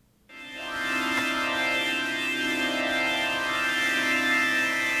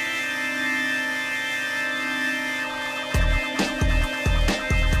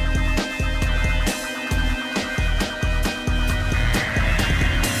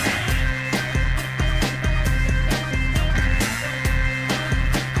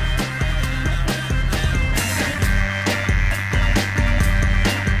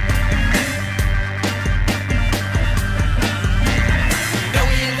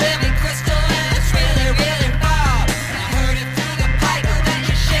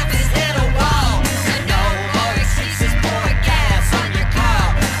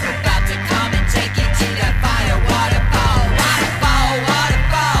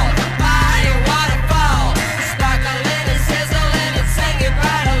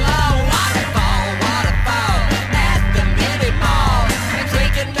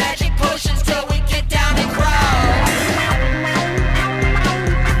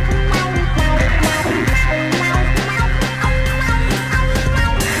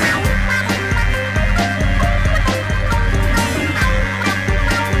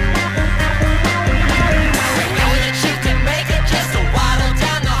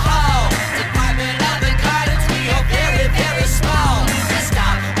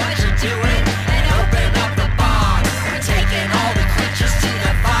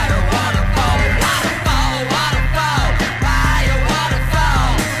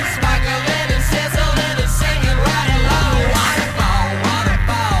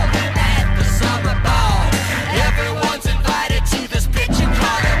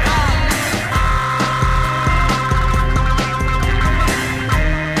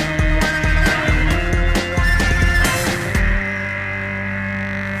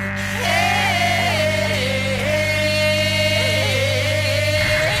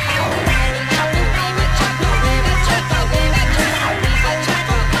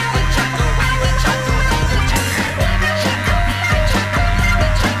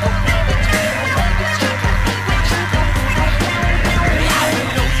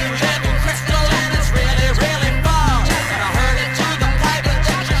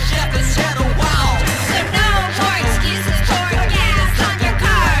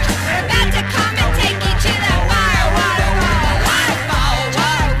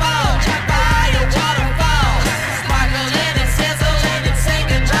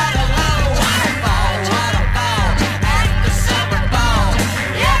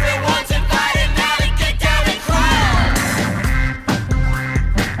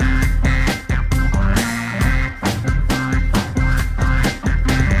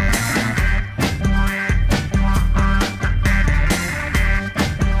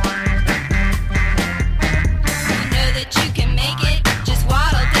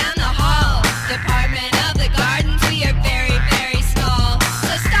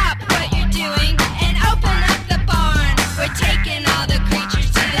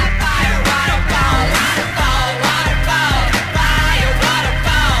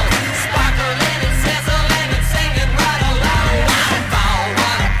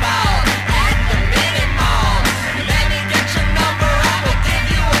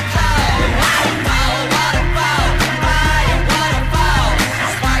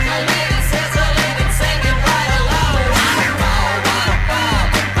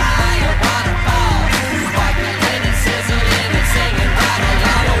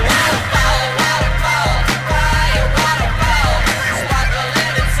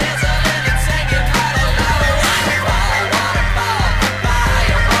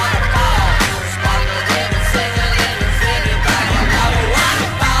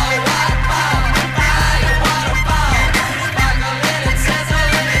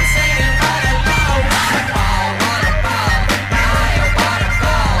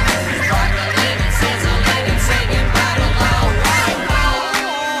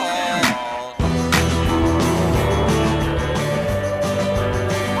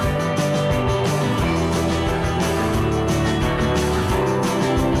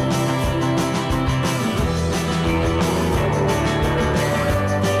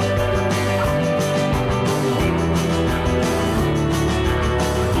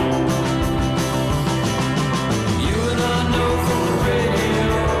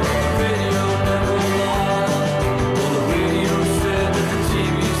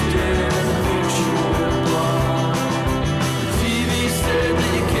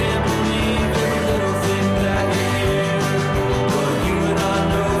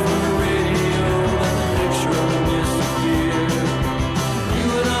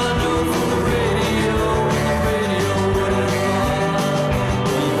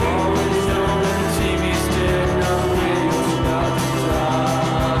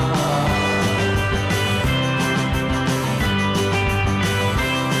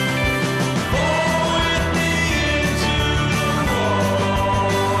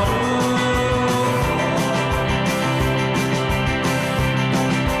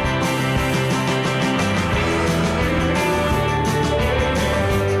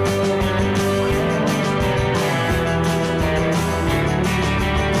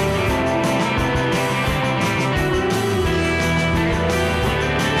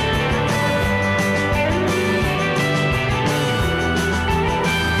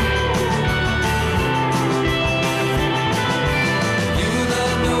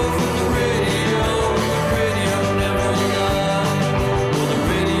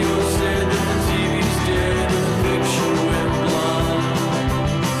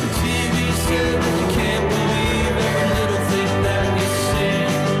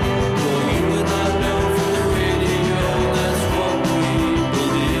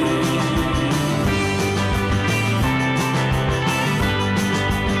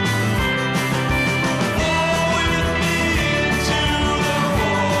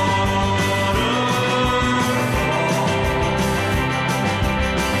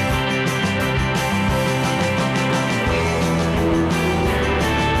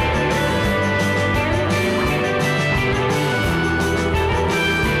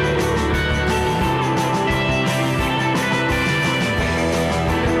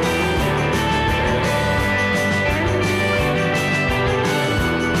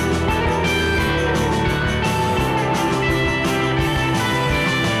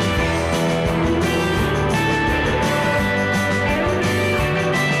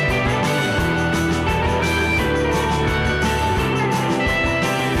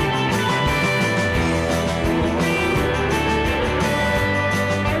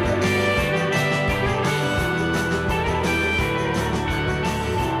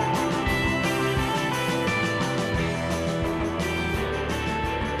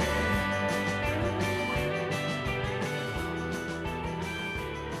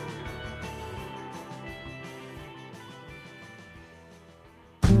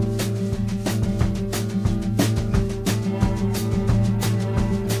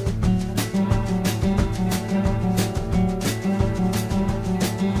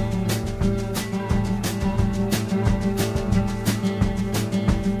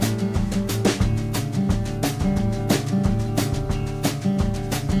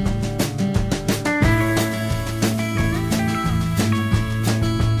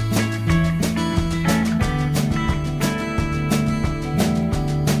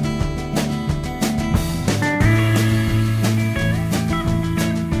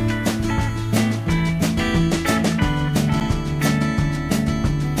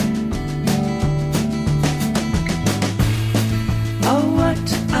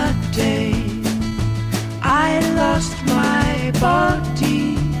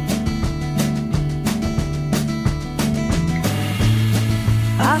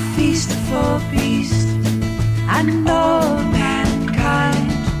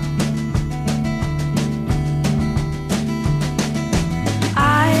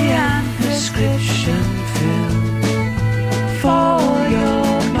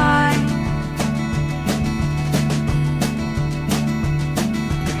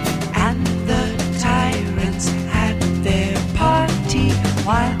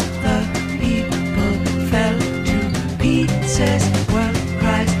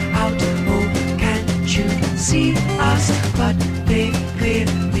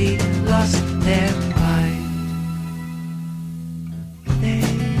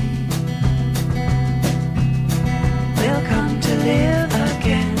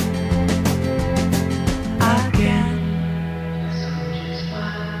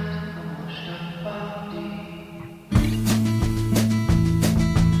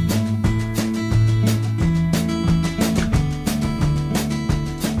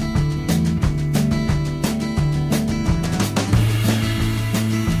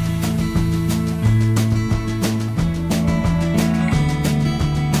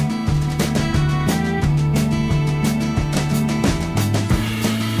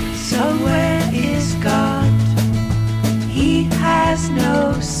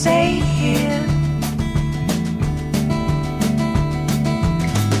 say here.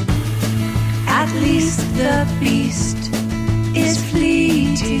 At least the beast is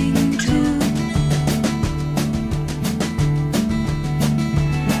fleeting too.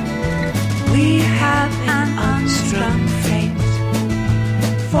 We have an unstrung fate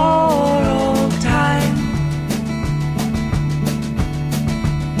for all time.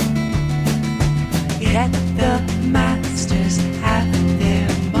 Yet the masters have their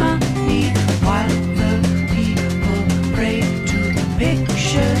money while the people pray to the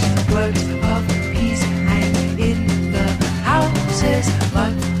pictures, words of peace hang in the houses,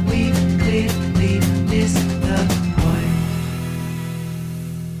 but we clearly miss the point.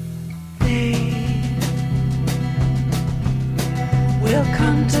 They will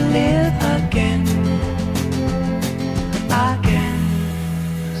come to live again, again.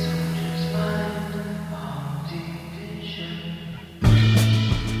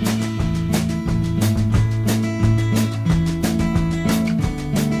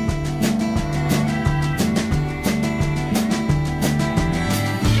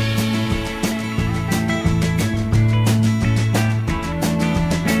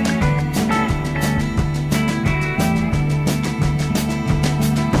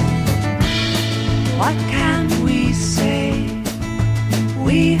 What can we say?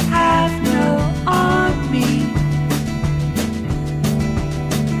 We have no army.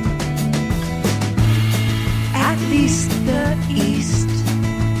 At least the East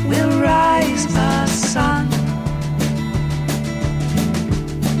will rise a sun.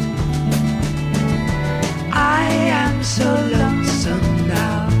 I am so lonesome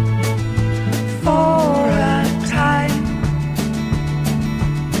now for a time.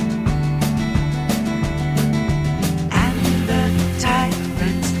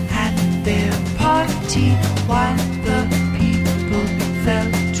 While the people fell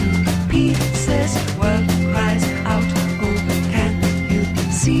to pieces, world cries out, oh, can you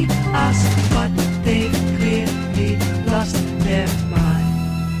see us? But they clearly lost their mind.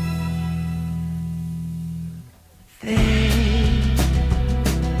 They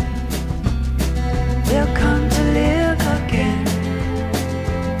will come to live again,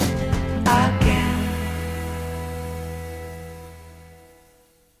 again.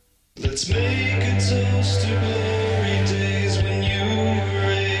 Let's make a toast to glory days when you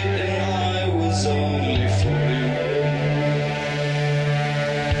were 8 and I was only 41.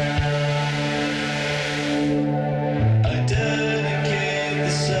 I dedicate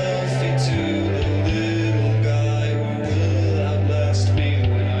the selfie to the little guy who will outlast me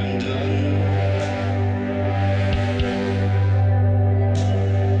when I'm done.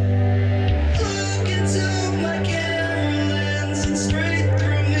 Look into my camera lens and straight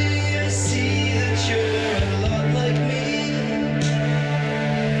through me I see that you're a lot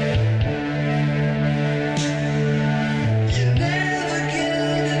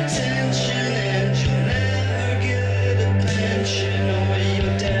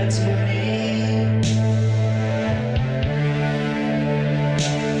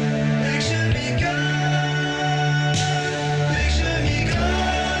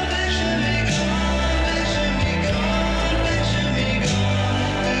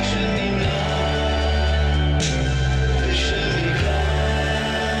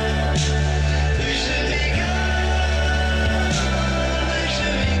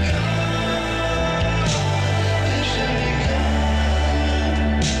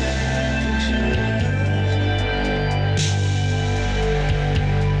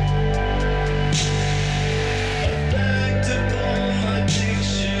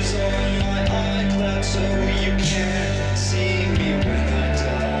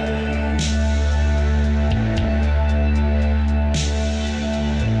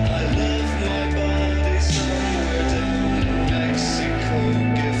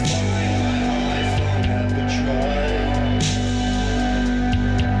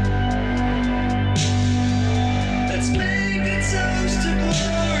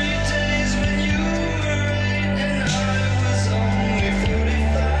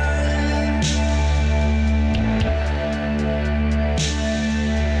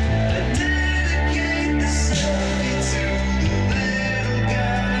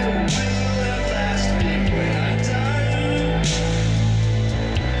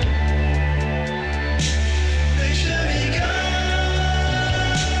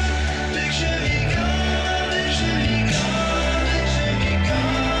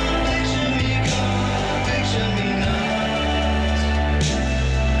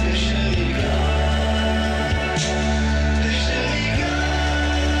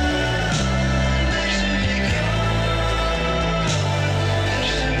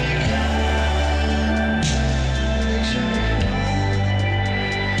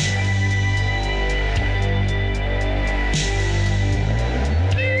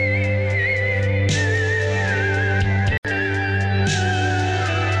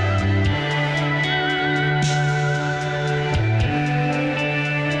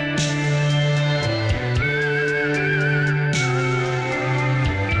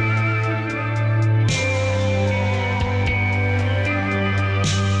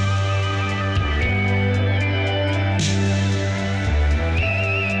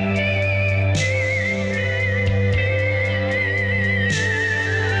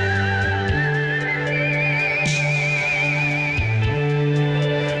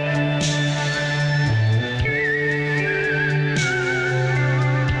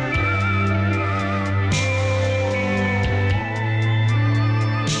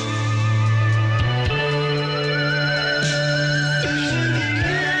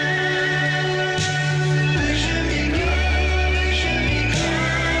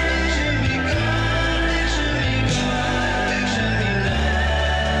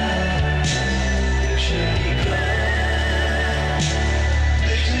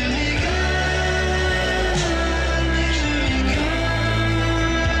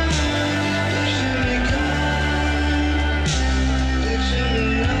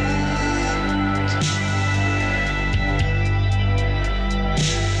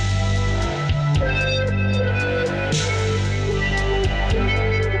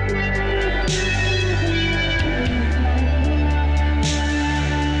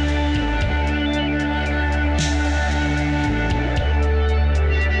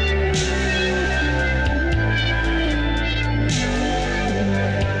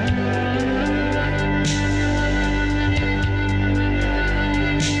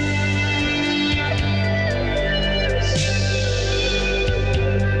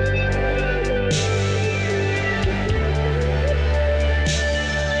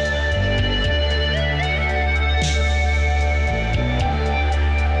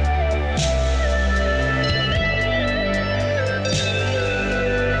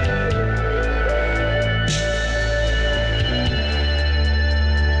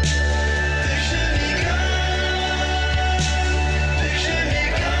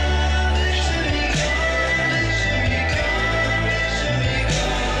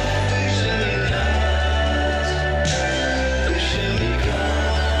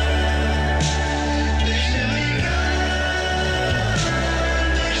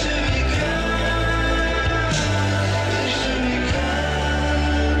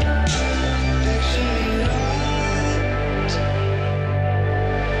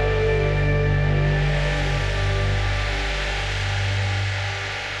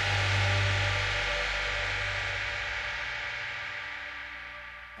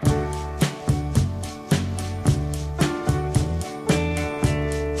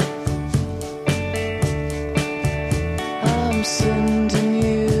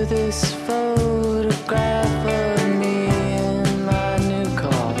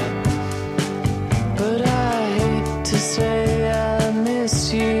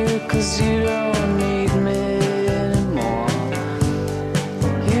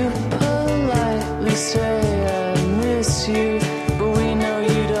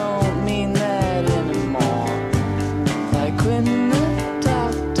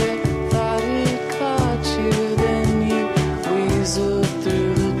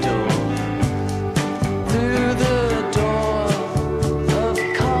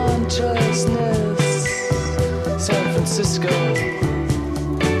Francisco.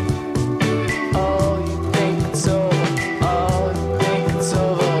 Oh, you think it's over? Oh, you think it's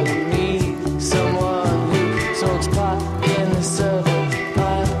over to me? Someone who smokes pot in the subway,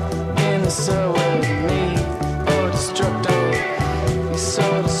 pot in the subway with me. Oh, destructo, you're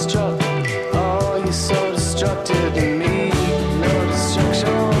so destructive. Oh, you're so destructive to me. No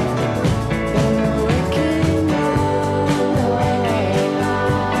destruction.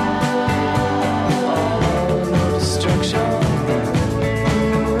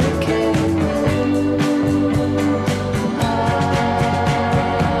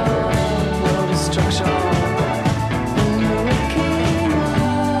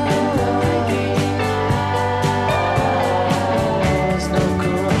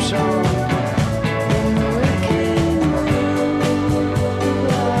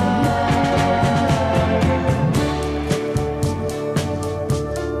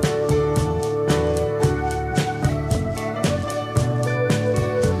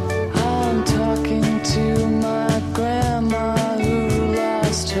 I'm talking to my grandma who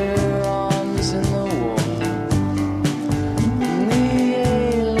lost her arms in the war. And the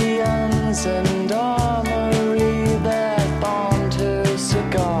aliens and armory that bombed her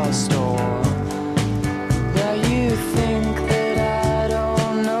cigar store. Now you think that I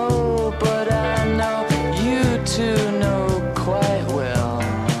don't know, but I know you two know quite well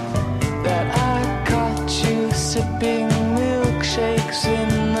that I caught you sipping milkshakes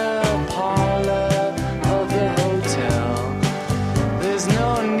in the parlor of the hotel. There's no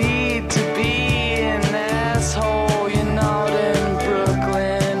need to be an asshole, you're not in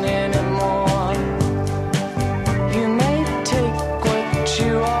Brooklyn anymore. You may take what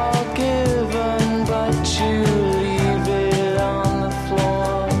you are given, but you leave it on the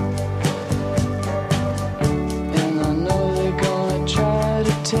floor. And I know they're gonna try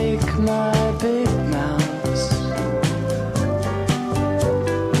to take my big mouse.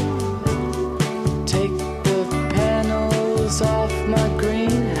 Take the panels off my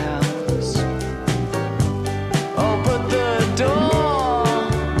greenhouse. Oh, but the door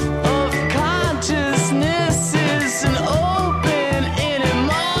of consciousness isn't open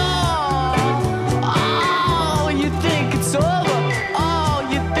anymore. Oh, you think it's over? Oh,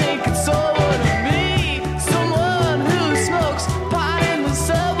 you think it's over to me? Someone who smokes pot in the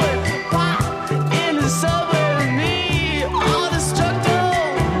subway, pot in the subway to me. Oh,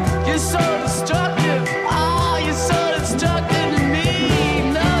 destructive, you're so destructive. Oh, you're so destructive to me.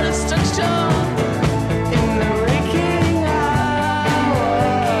 No destruction in the waking hour.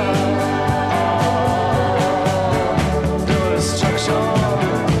 No destruction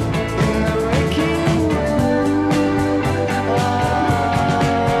in the waking hour.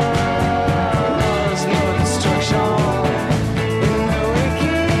 There's no destruction in the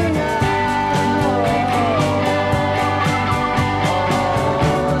waking hour.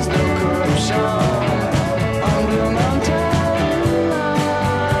 There's no corruption on Blue Mountain.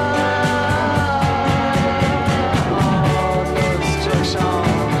 No destruction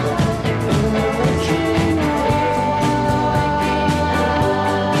in the waking hour.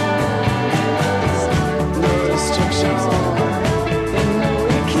 No destruction in the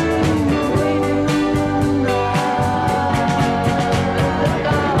waking hour.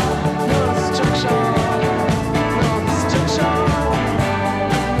 No destruction, no destruction.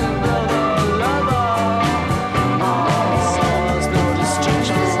 There's no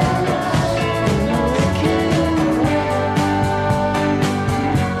destruction in the waking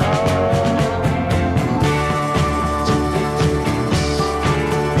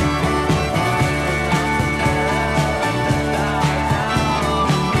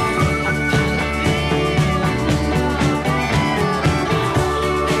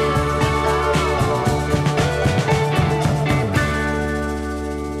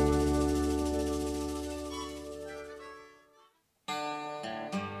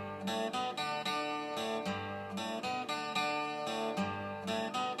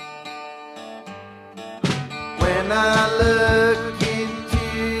When I look into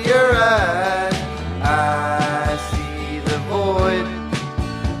your eyes, I see the void.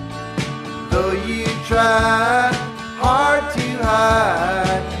 Though you try hard to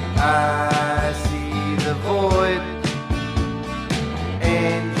hide, I see the void.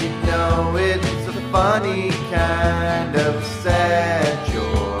 And you know it's a funny kind of sad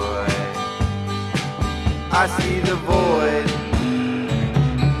joy. I see the void.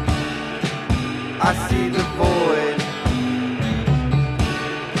 I see the void.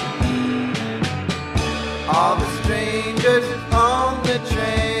 All the strangers on the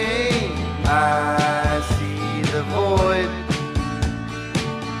train, I see the void.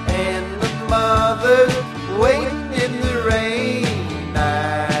 And the mothers waiting in the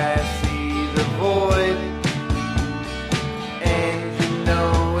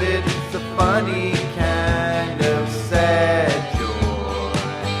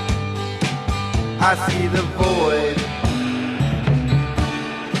I see the void.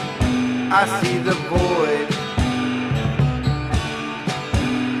 I see the void.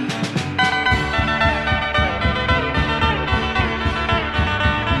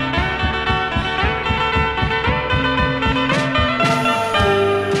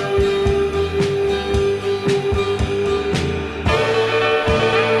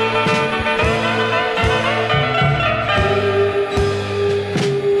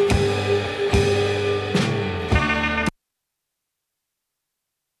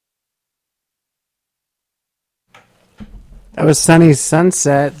 That was Sunny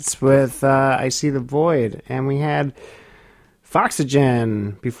Sunsets with I See the Void. And we had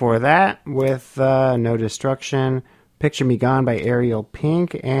Foxygen before that with No Destruction, Picture Me Gone by Ariel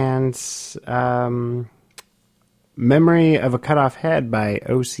Pink, and Memory of a Cut Off Head by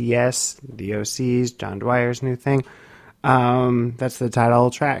OCS, the OCs, John Dwyer's new thing. That's the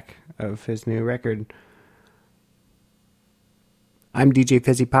title track of his new record. I'm DJ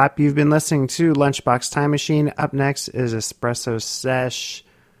Fizzy Pop. You've been listening to Lunchbox Time Machine. Up next is Espresso Sesh.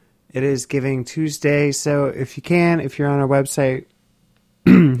 It is Giving Tuesday, so if you can, if you're on our website,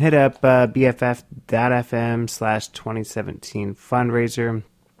 hit up bff.fm/2017 fundraiser.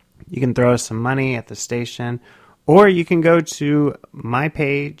 You can throw us some money at the station, or you can go to my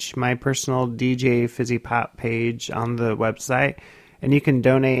page, my personal DJ Fizzy Pop page on the website, and you can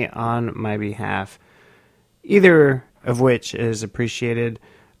donate on my behalf. Either of which is appreciated.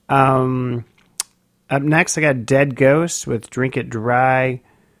 Up next, I got Dead Ghost with Drink It Dry.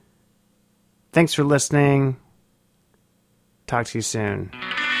 Thanks for listening. Talk to you soon.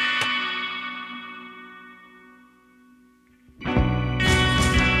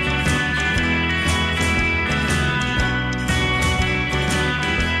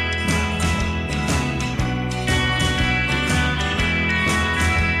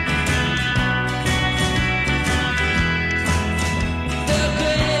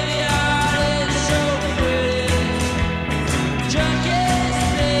 Junkies,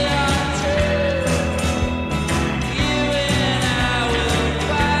 they are too. You and I will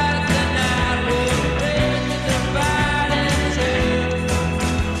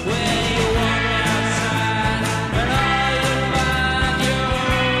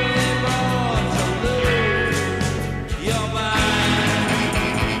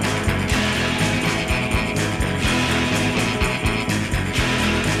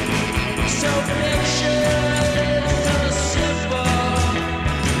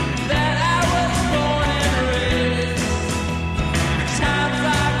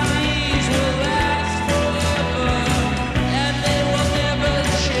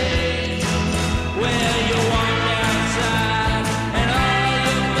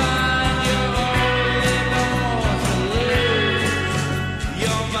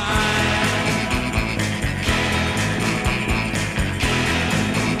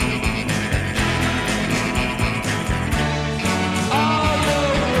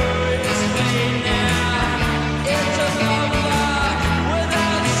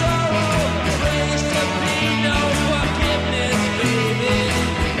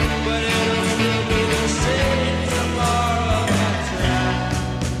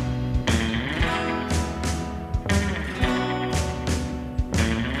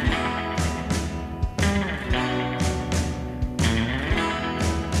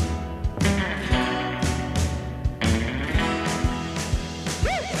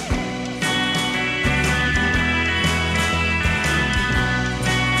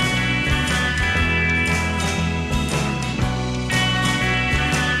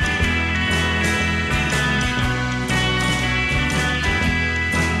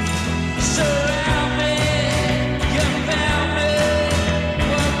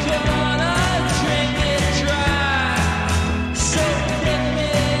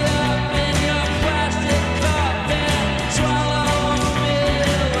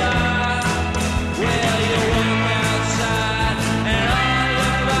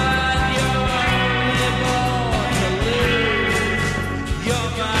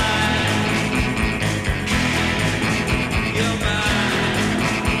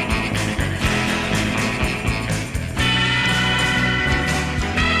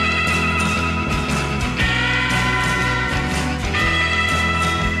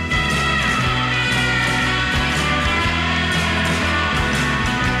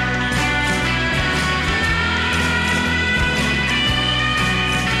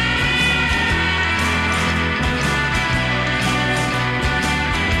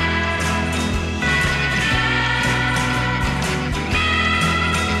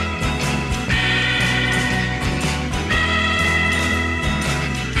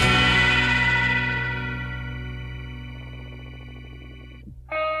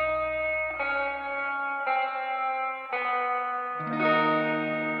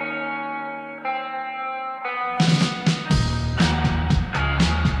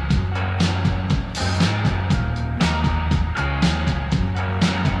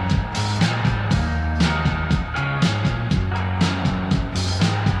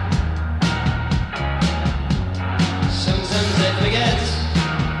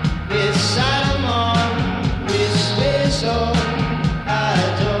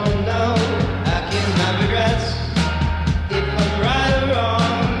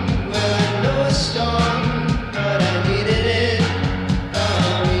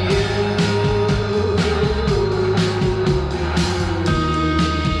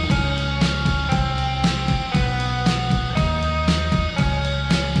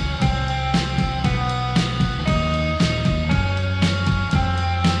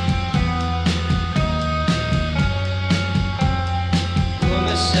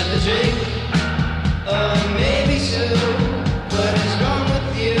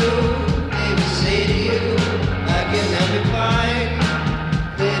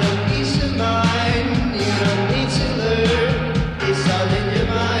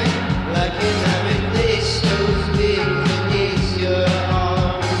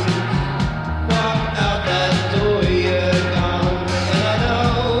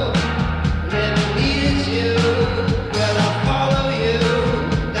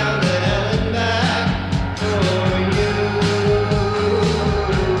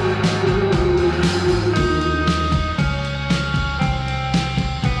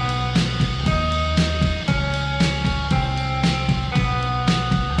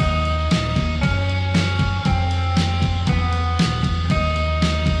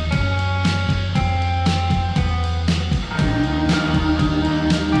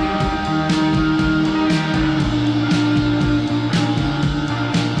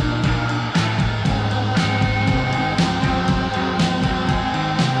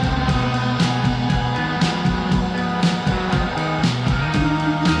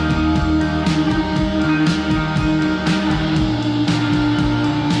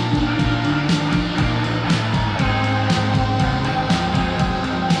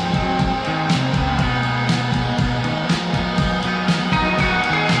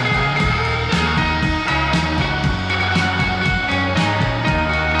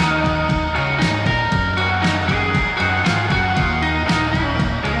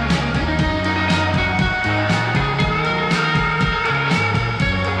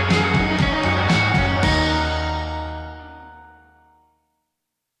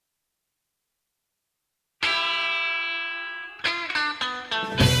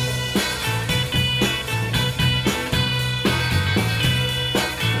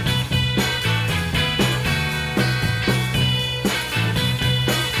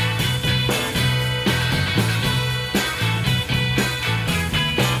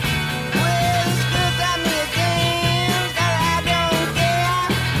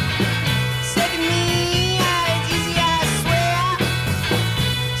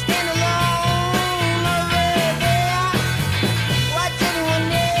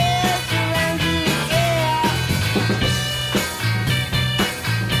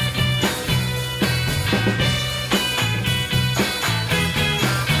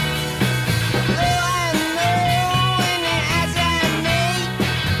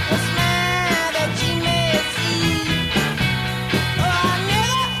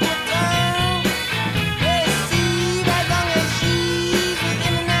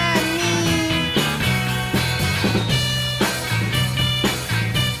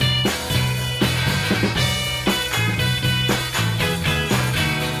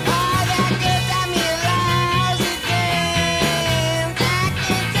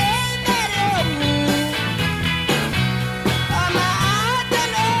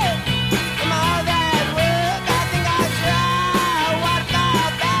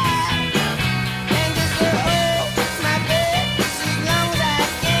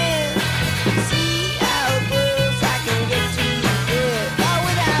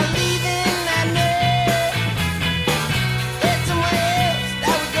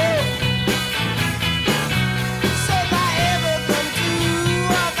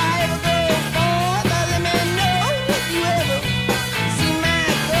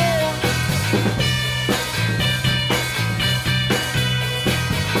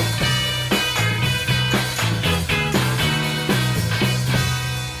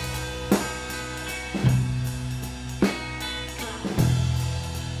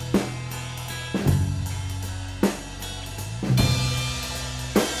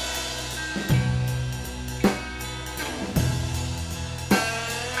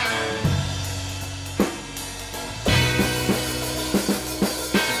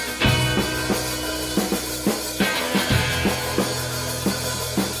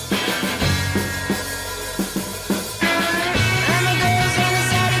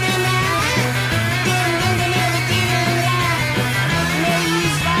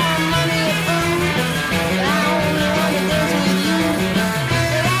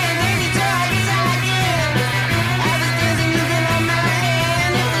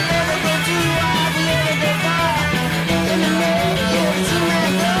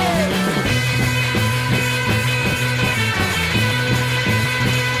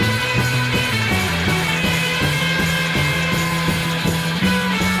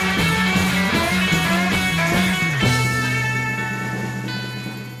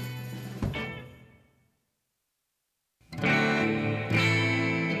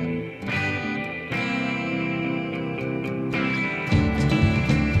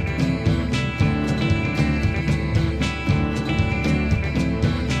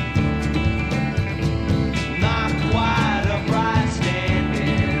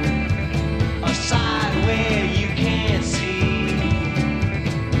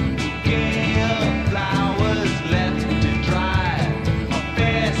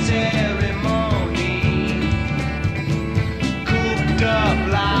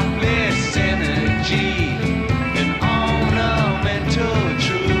an ornamental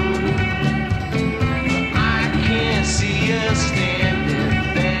truth. I can't see you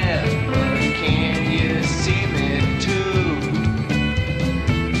standing there, but can you see me too?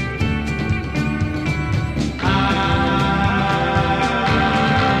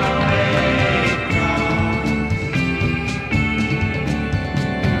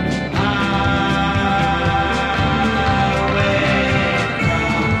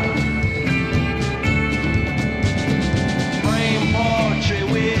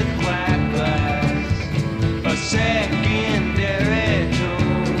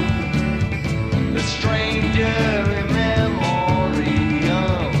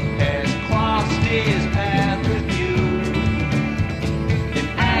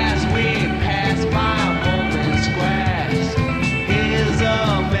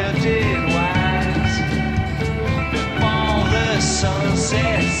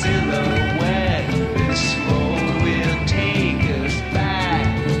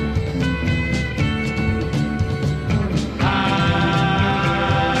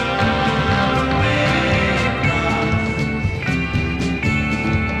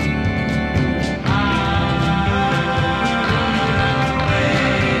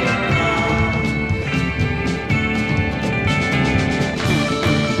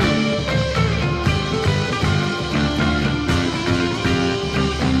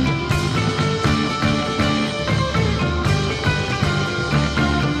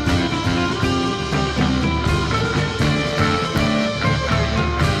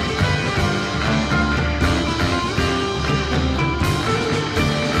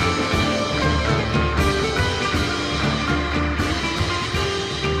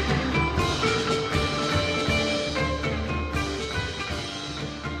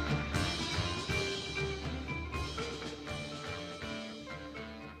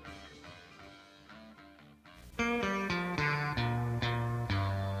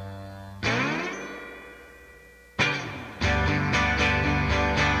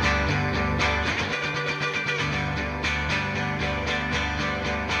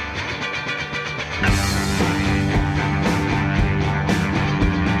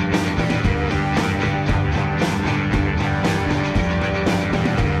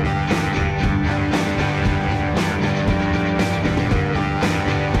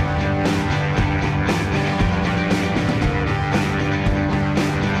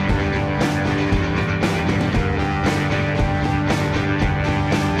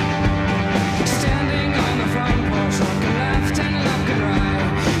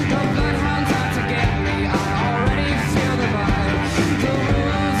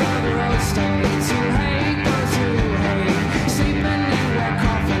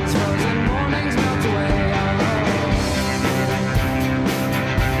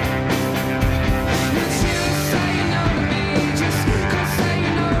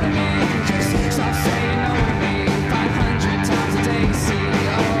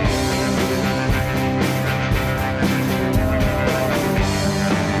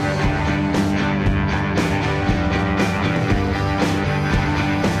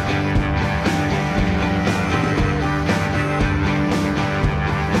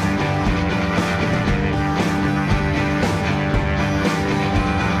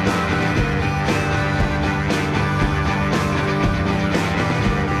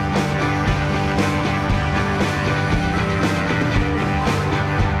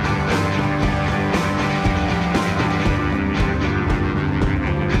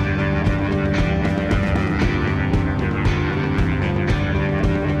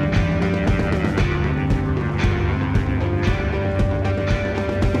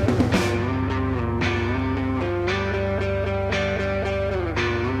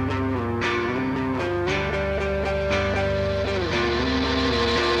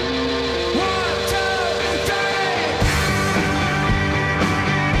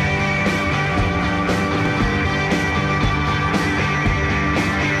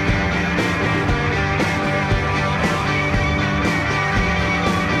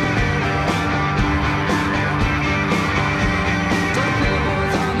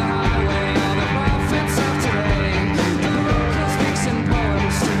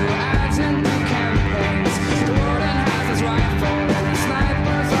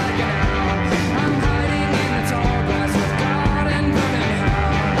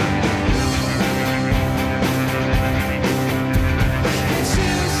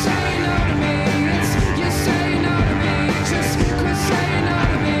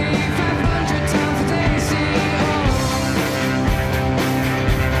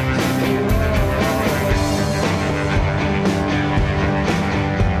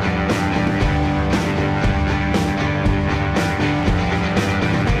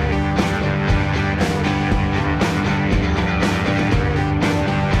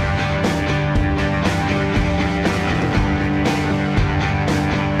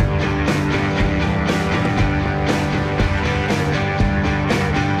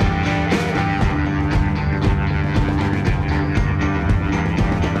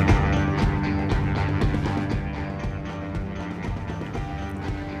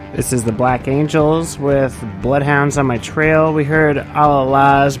 This is the Black Angels with Bloodhounds on My Trail. We heard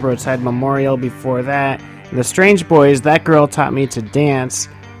Allah's Roadside Memorial before that. The Strange Boys, That Girl Taught Me to Dance.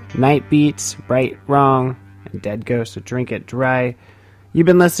 Night Beats, Right, Wrong, and Dead Ghost, So Drink It Dry. You've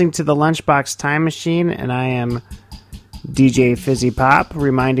been listening to the Lunchbox Time Machine, and I am DJ Fizzy Pop,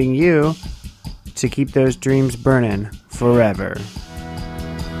 reminding you to keep those dreams burning forever.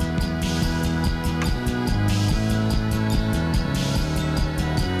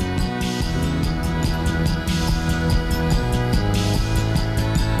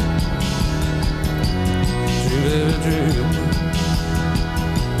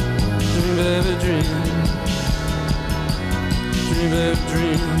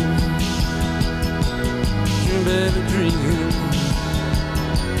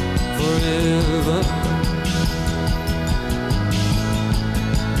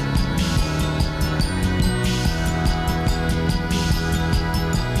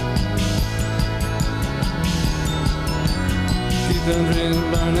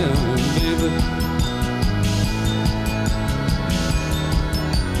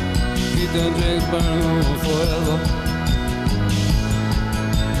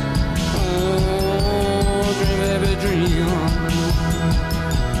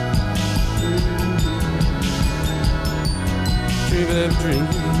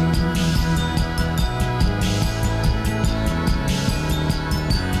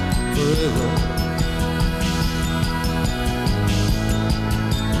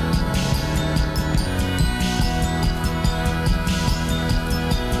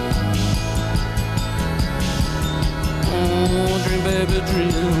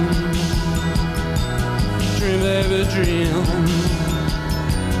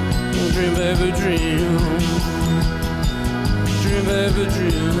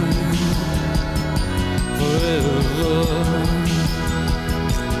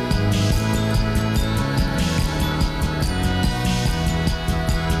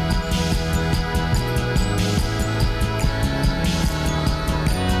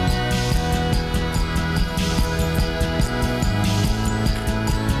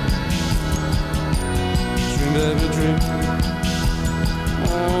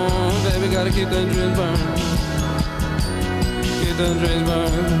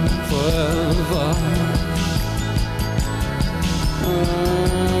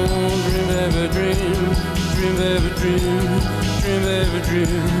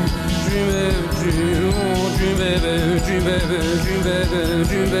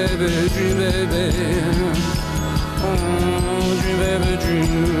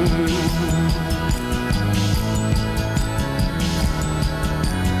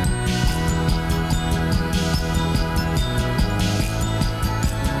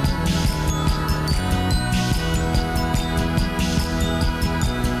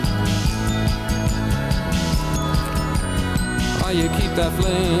 You keep that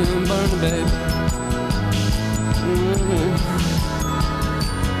flame burning, baby.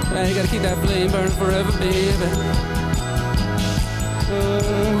 Yeah, you gotta keep that flame burning forever, baby.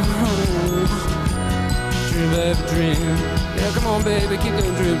 Dream, baby, dream. Yeah, come on, baby, keep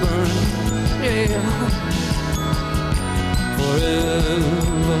that dream burning. Yeah.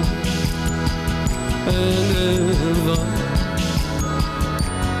 Forever and ever.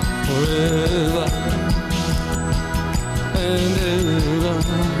 Forever and ever.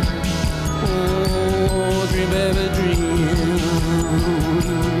 Oh, dream, baby, dream.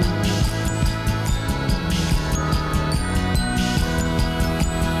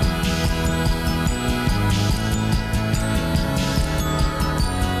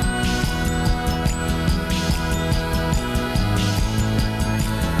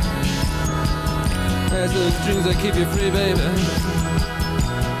 That's the dreams that keep you free, baby.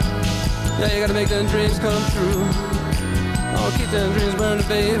 Yeah, you gotta make them dreams come true. Oh, keep them dreams burning,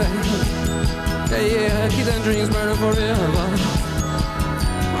 baby. Yeah, keep them dreams burning forever.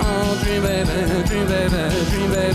 Oh, dream baby, dream baby, dream baby.